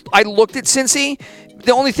 I looked at Cincy.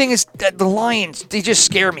 The only thing is that the Lions, they just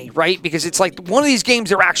scare me, right? Because it's like one of these games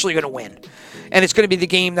they're actually going to win. And it's going to be the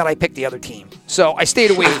game that I picked the other team. So I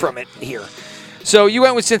stayed away from it here. So you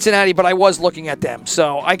went with Cincinnati, but I was looking at them.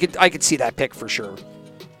 So I could see that pick for sure.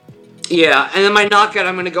 Yeah, and then my knockout,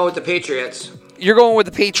 I'm going to go with the Patriots. You're going with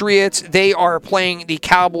the Patriots. They are playing the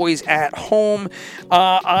Cowboys at home.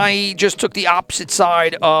 I just took the opposite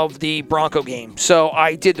side of the Bronco game. So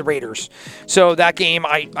I did the Raiders. So that game,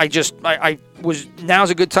 now's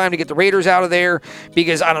a good time to get the Raiders out of there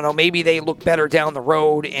because, I don't know, maybe they look better down the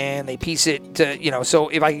road and they piece it to, so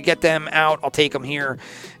if I can get them out, I'll take them here.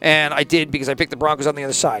 And I did because I picked the Broncos on the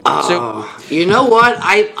other side. You know what?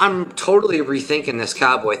 I'm totally rethinking this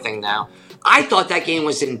Cowboy thing now. I thought that game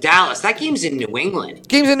was in Dallas. That game's in New England.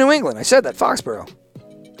 Game's in New England. I said that, Foxborough.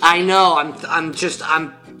 I know. I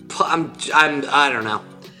don't know.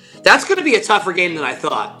 That's going to be a tougher game than I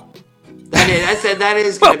thought. That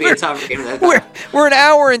is going to be a tougher game than I thought. We're an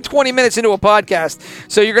hour and 20 minutes into a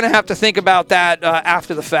podcast, so you're going to have to think about that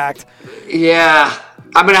after the fact. Yeah.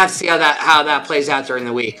 I'm going to have to see how that plays out during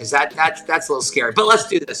the week because that's a little scary. But let's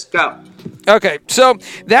do this. Go. Okay, so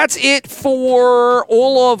that's it for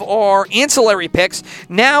all of our ancillary picks.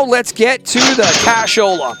 Now let's get to the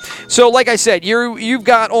cashola. So, like I said, you've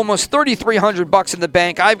got almost $3,300 in the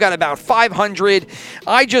bank. I've got about $500.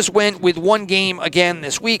 I just went with one game again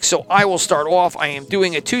this week, so I will start off. I am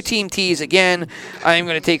doing a two-team tease again. I am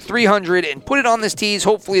going to take $300 and put it on this tease.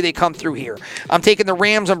 Hopefully, they come through here. I'm taking the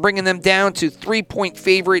Rams. I'm bringing them down to 3-point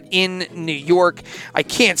favorite in New York. I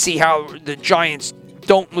can't see how the Giants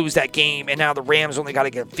don't lose that game, and now the Rams only got to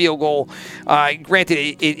get a field goal.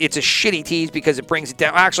 Granted, it's a shitty tease because it brings it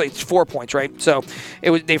down. Actually, it's 4 points, right? So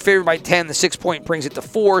they favored by 10. The 6 point brings it to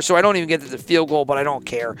 4, so I don't even get to the field goal, but I don't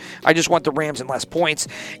care. I just want the Rams and less points.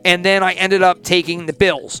 And then I ended up taking the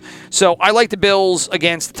Bills. So I like the Bills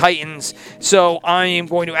against the Titans, so I am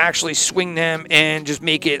going to actually swing them and just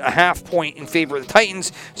make it a half point in favor of the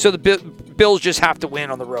Titans, so the Bills just have to win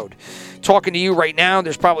on the road. Talking to you right now,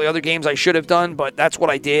 there's probably other games I should have done, but that's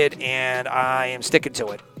what I did, and I am sticking to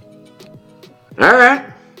it. All right.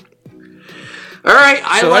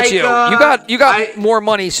 So that's you. You got more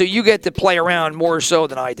money, so you get to play around more so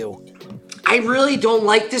than I do. I really don't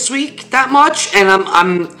like this week that much, and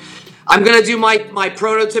I'm gonna do my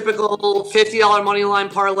prototypical $50 money line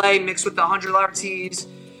parlay mixed with the $100 tease.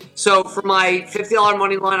 So for my $50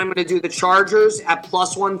 money line, I'm gonna do the Chargers at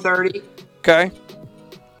plus 130. Okay.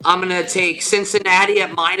 I'm going to take Cincinnati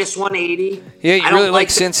at minus 180. Yeah, you really like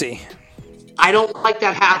Cincy. I don't like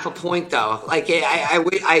that half a point, though. Like,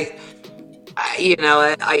 I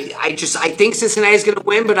think Cincinnati's going to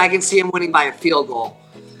win, but I can see him winning by a field goal.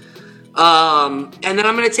 And then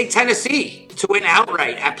I'm going to take Tennessee to win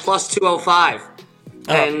outright at plus 205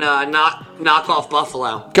 and knock off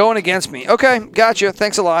Buffalo. Going against me. Okay, gotcha.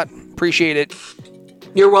 Thanks a lot. Appreciate it.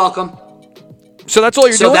 You're welcome. So that's all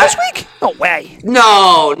you're doing this week? No way.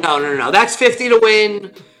 No. That's 50 to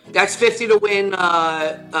win. That's 50 to win.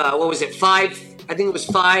 What was it? I think it was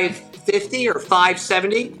 550 or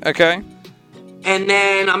 570. Okay. And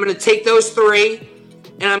then I'm going to take those three,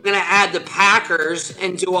 and I'm going to add the Packers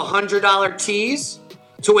and do a $100 tease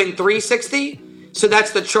to win 360. So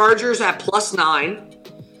that's the Chargers at plus 9.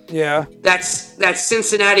 Yeah. That's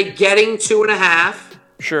Cincinnati getting 2.5.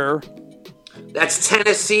 Sure. That's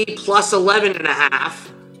Tennessee plus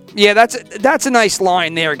 11.5. Yeah, that's a nice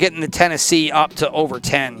line there, getting the Tennessee up to over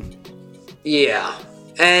 10. Yeah,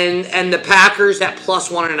 and the Packers at plus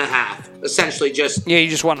 1.5. Essentially, just you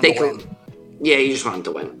just want them to win. Yeah, you just want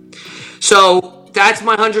them to win. So that's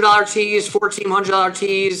my $100 tease, 14 $100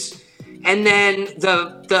 tease, and then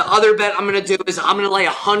the other bet I'm going to do is I'm going to lay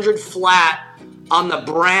 100 flat on the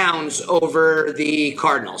Browns over the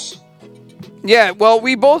Cardinals. Yeah, well,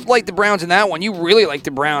 we both like the Browns in that one. You really like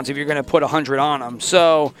the Browns if you're going to put 100 on them.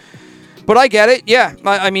 So, but I get it. Yeah,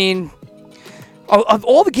 I mean, of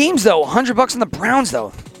all the games though, $100 on the Browns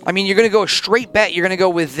though. I mean, you're going to go a straight bet. You're going to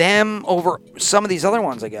go with them over some of these other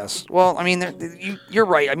ones, I guess. Well, I mean, you're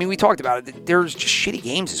right. I mean, we talked about it. There's just shitty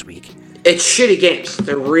games this week. It's shitty games.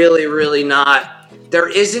 They're really, really not. There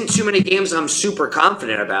isn't too many games I'm super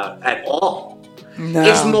confident about at all. No.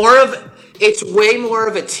 It's way more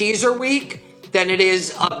of a teaser week than it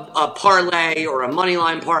is a parlay or a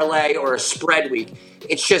moneyline parlay or a spread week.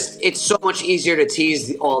 It's so much easier to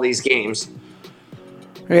tease all these games.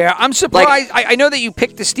 Yeah, I'm surprised. I know that you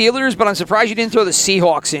picked the Steelers, but I'm surprised you didn't throw the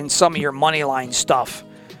Seahawks in some of your moneyline stuff.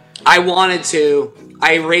 I wanted to.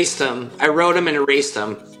 I erased them. I wrote them and erased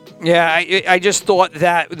them. Yeah, I just thought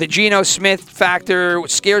that the Geno Smith factor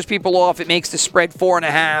scares people off. It makes the spread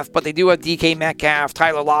 4.5, but they do have DK Metcalf,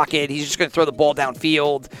 Tyler Lockett. He's just going to throw the ball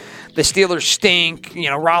downfield. The Steelers stink.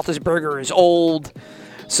 Roethlisberger is old.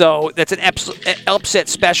 So that's an upset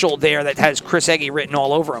special there that has Chris Ege written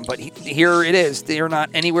all over him. But here it is. They are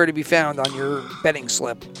not anywhere to be found on your betting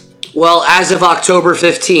slip. Well, as of October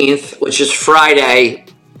 15th, which is Friday,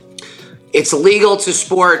 it's legal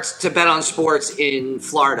to bet on sports in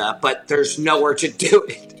Florida, but there's nowhere to do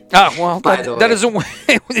it. Oh, well,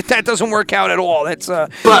 that doesn't work out at all. That's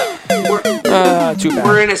but we're too bad.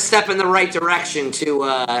 We're in a step in the right direction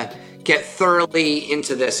to get thoroughly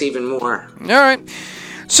into this even more. All right.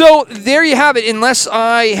 So there you have it. Unless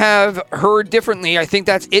I have heard differently, I think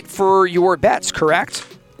that's it for your bets, correct?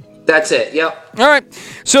 That's it. Yep. All right.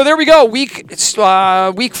 So there we go. Week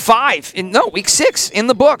 5. Week 6 in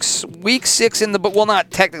the books. Week 6 in the book. Well,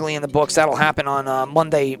 not technically in the books. That'll happen on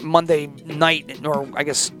Monday night, or I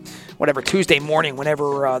guess Tuesday morning,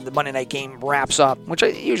 whenever the Monday night game wraps up, which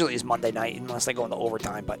usually is Monday night unless they go into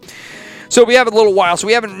overtime. But so we have a little while. So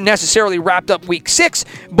we haven't necessarily wrapped up week 6,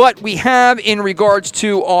 but we have in regards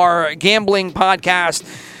to our gambling podcast.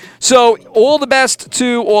 So all the best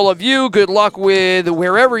to all of you. Good luck with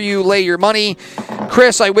wherever you lay your money.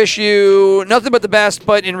 Chris, I wish you nothing but the best,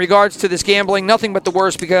 but in regards to this gambling, nothing but the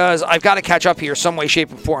worst because I've got to catch up here some way,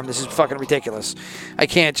 shape, or form. This is fucking ridiculous. I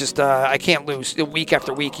can't lose week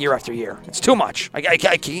after week, year after year. It's too much. I got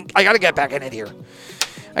to get back in it here.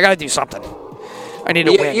 I got to do something. I need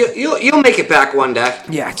to win. You'll make it back one day.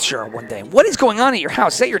 Yeah, sure, one day. What is going on at your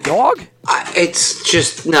house? Is that your dog?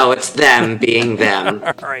 It's them being them.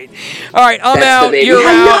 All right, I'm That's out. You're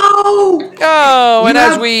out. No! Oh, and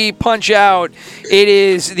as we punch out, it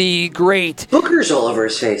is the great Booker's all over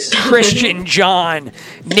his face. Christian John,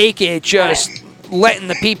 naked, just letting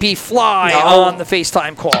the PP fly on the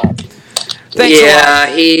FaceTime call. Thanks a lot.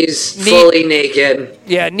 He's fully naked.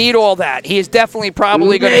 Yeah, need all that. He is definitely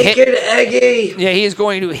probably going to hit. Naked Eggy. Yeah, he is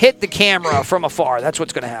going to hit the camera from afar. That's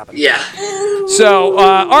what's going to happen. Yeah. So,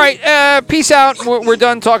 all right, peace out. We're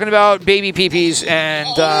done talking about baby peepees and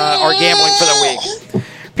our gambling for the week.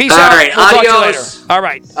 Peace out. All right, We'll talk to you adios. later. All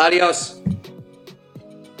right. Adios.